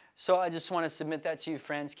 So I just want to submit that to you,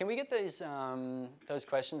 friends. Can we get those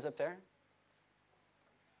questions up there?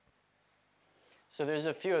 So there's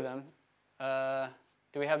a few of them.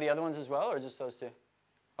 Do we have the other ones as well, or just those 2?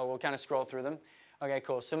 Oh, we'll kind of scroll through them. Okay,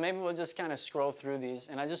 cool. So maybe we'll just kind of scroll through these,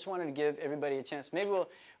 and I just wanted to give everybody a chance. Maybe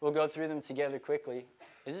we'll go through them together quickly.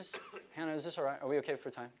 Hannah, is this all right? Are we okay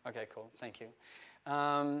for time? Okay, cool. Thank you.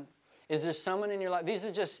 Is there someone in your life? This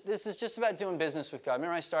is just about doing business with God.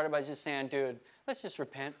 Remember I started by just saying, dude, let's just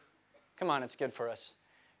repent. Come on, it's good for us.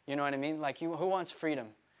 You know what I mean? Like, who wants freedom,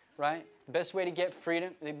 right? The best way to get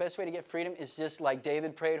freedom is just like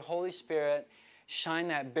David prayed, Holy Spirit, shine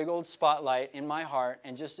that big old spotlight in my heart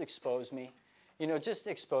and just expose me. Just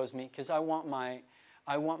expose me, because I want my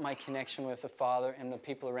connection with the Father and the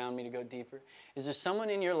people around me to go deeper. Is there someone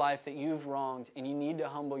in your life that you've wronged and you need to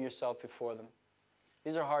humble yourself before them?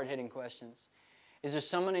 These are hard-hitting questions. Is there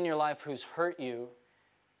someone in your life who's hurt you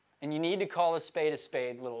and you need to call a spade,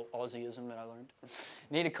 little Aussieism that I learned. You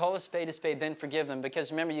need to call a spade, then forgive them.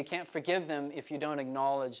 Because remember, you can't forgive them if you don't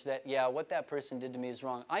acknowledge that, yeah, what that person did to me is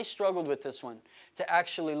wrong. I struggled with this one, to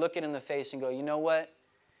actually look it in the face and go, you know what?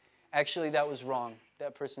 Actually, that was wrong.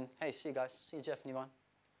 That person, hey, see you guys. See you, Jeff and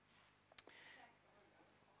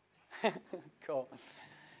Yvonne. Cool.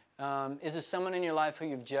 Is there someone in your life who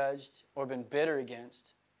you've judged or been bitter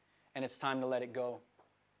against, and it's time to let it go?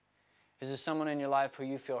 Is there someone in your life who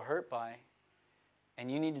you feel hurt by,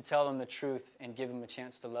 and you need to tell them the truth and give them a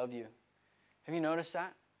chance to love you? Have you noticed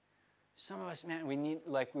that? Some of us, man,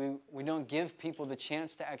 we don't give people the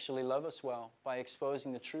chance to actually love us well by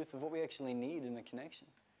exposing the truth of what we actually need in the connection.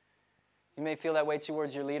 You may feel that way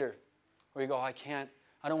towards your leader, where you go, I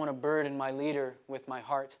don't want to burden my leader with my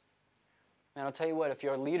heart. And I'll tell you what, if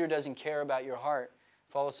your leader doesn't care about your heart,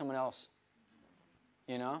 follow someone else.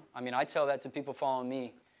 I tell that to people following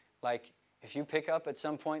me. Like, if you pick up at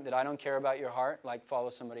some point that I don't care about your heart, follow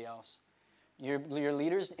somebody else. Your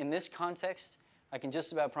leaders, in this context, I can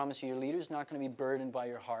just about promise you, your leader's not going to be burdened by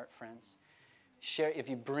your heart, friends. If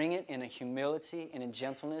you bring it in a humility and in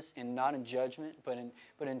gentleness and not in judgment,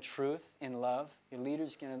 but in truth, in love, your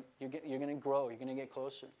leader's you're going to grow. You're going to get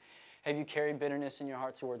closer. Have you carried bitterness in your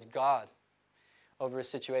heart towards God over a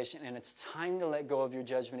situation? And it's time to let go of your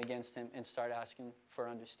judgment against him and start asking for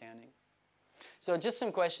understanding. So just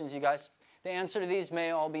some questions, you guys. The answer to these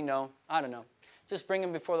may all be no. I don't know. just bring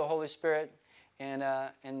them before the Holy Spirit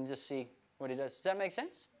and just see what he does. Does that make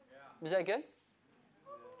sense? Yeah. Is that good?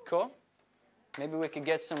 Cool. Maybe we could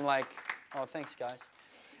get some oh, thanks guys.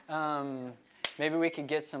 Maybe we could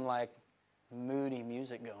get some moody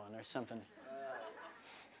music going or something.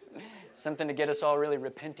 Something to get us all really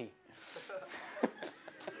repenty.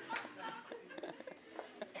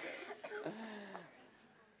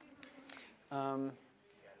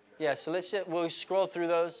 Yeah, so we'll scroll through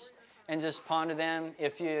those and just ponder them.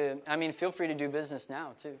 Feel free to do business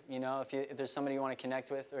now too. If there's somebody you want to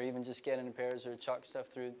connect with, or even just get into pairs or chalk stuff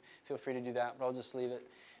through, feel free to do that. But I'll just leave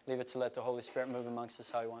it to let the Holy Spirit move amongst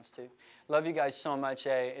us how he wants to. Love you guys so much.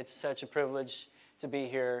 It's such a privilege to be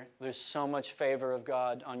here. There's so much favor of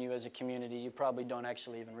God on you as a community. You probably don't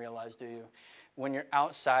actually even realize, do you? When you're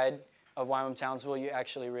outside of YWAM Townsville, you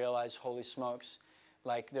actually realize, holy smokes,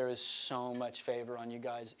 there is so much favor on you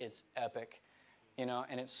guys. It's epic,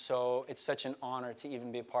 and it's such an honor to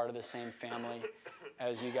even be a part of the same family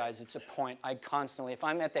as you guys. It's a point. If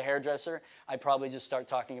I'm at the hairdresser, I probably just start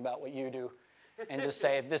talking about what you do and just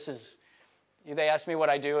say, they ask me what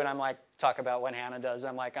I do, and I'm talk about what Hannah does.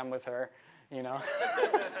 I'm I'm with her,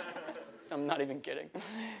 So I'm not even kidding.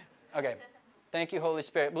 Okay. Thank you, Holy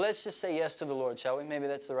Spirit. But let's just say yes to the Lord, shall we? Maybe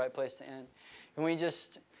that's the right place to end. And we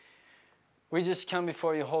just come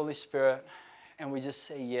before you, Holy Spirit, and we just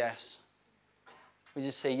say yes. We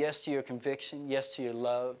just say yes to your conviction, yes to your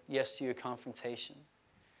love, yes to your confrontation.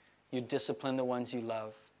 You discipline the ones you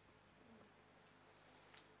love.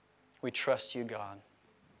 We trust you, God.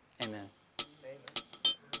 Amen.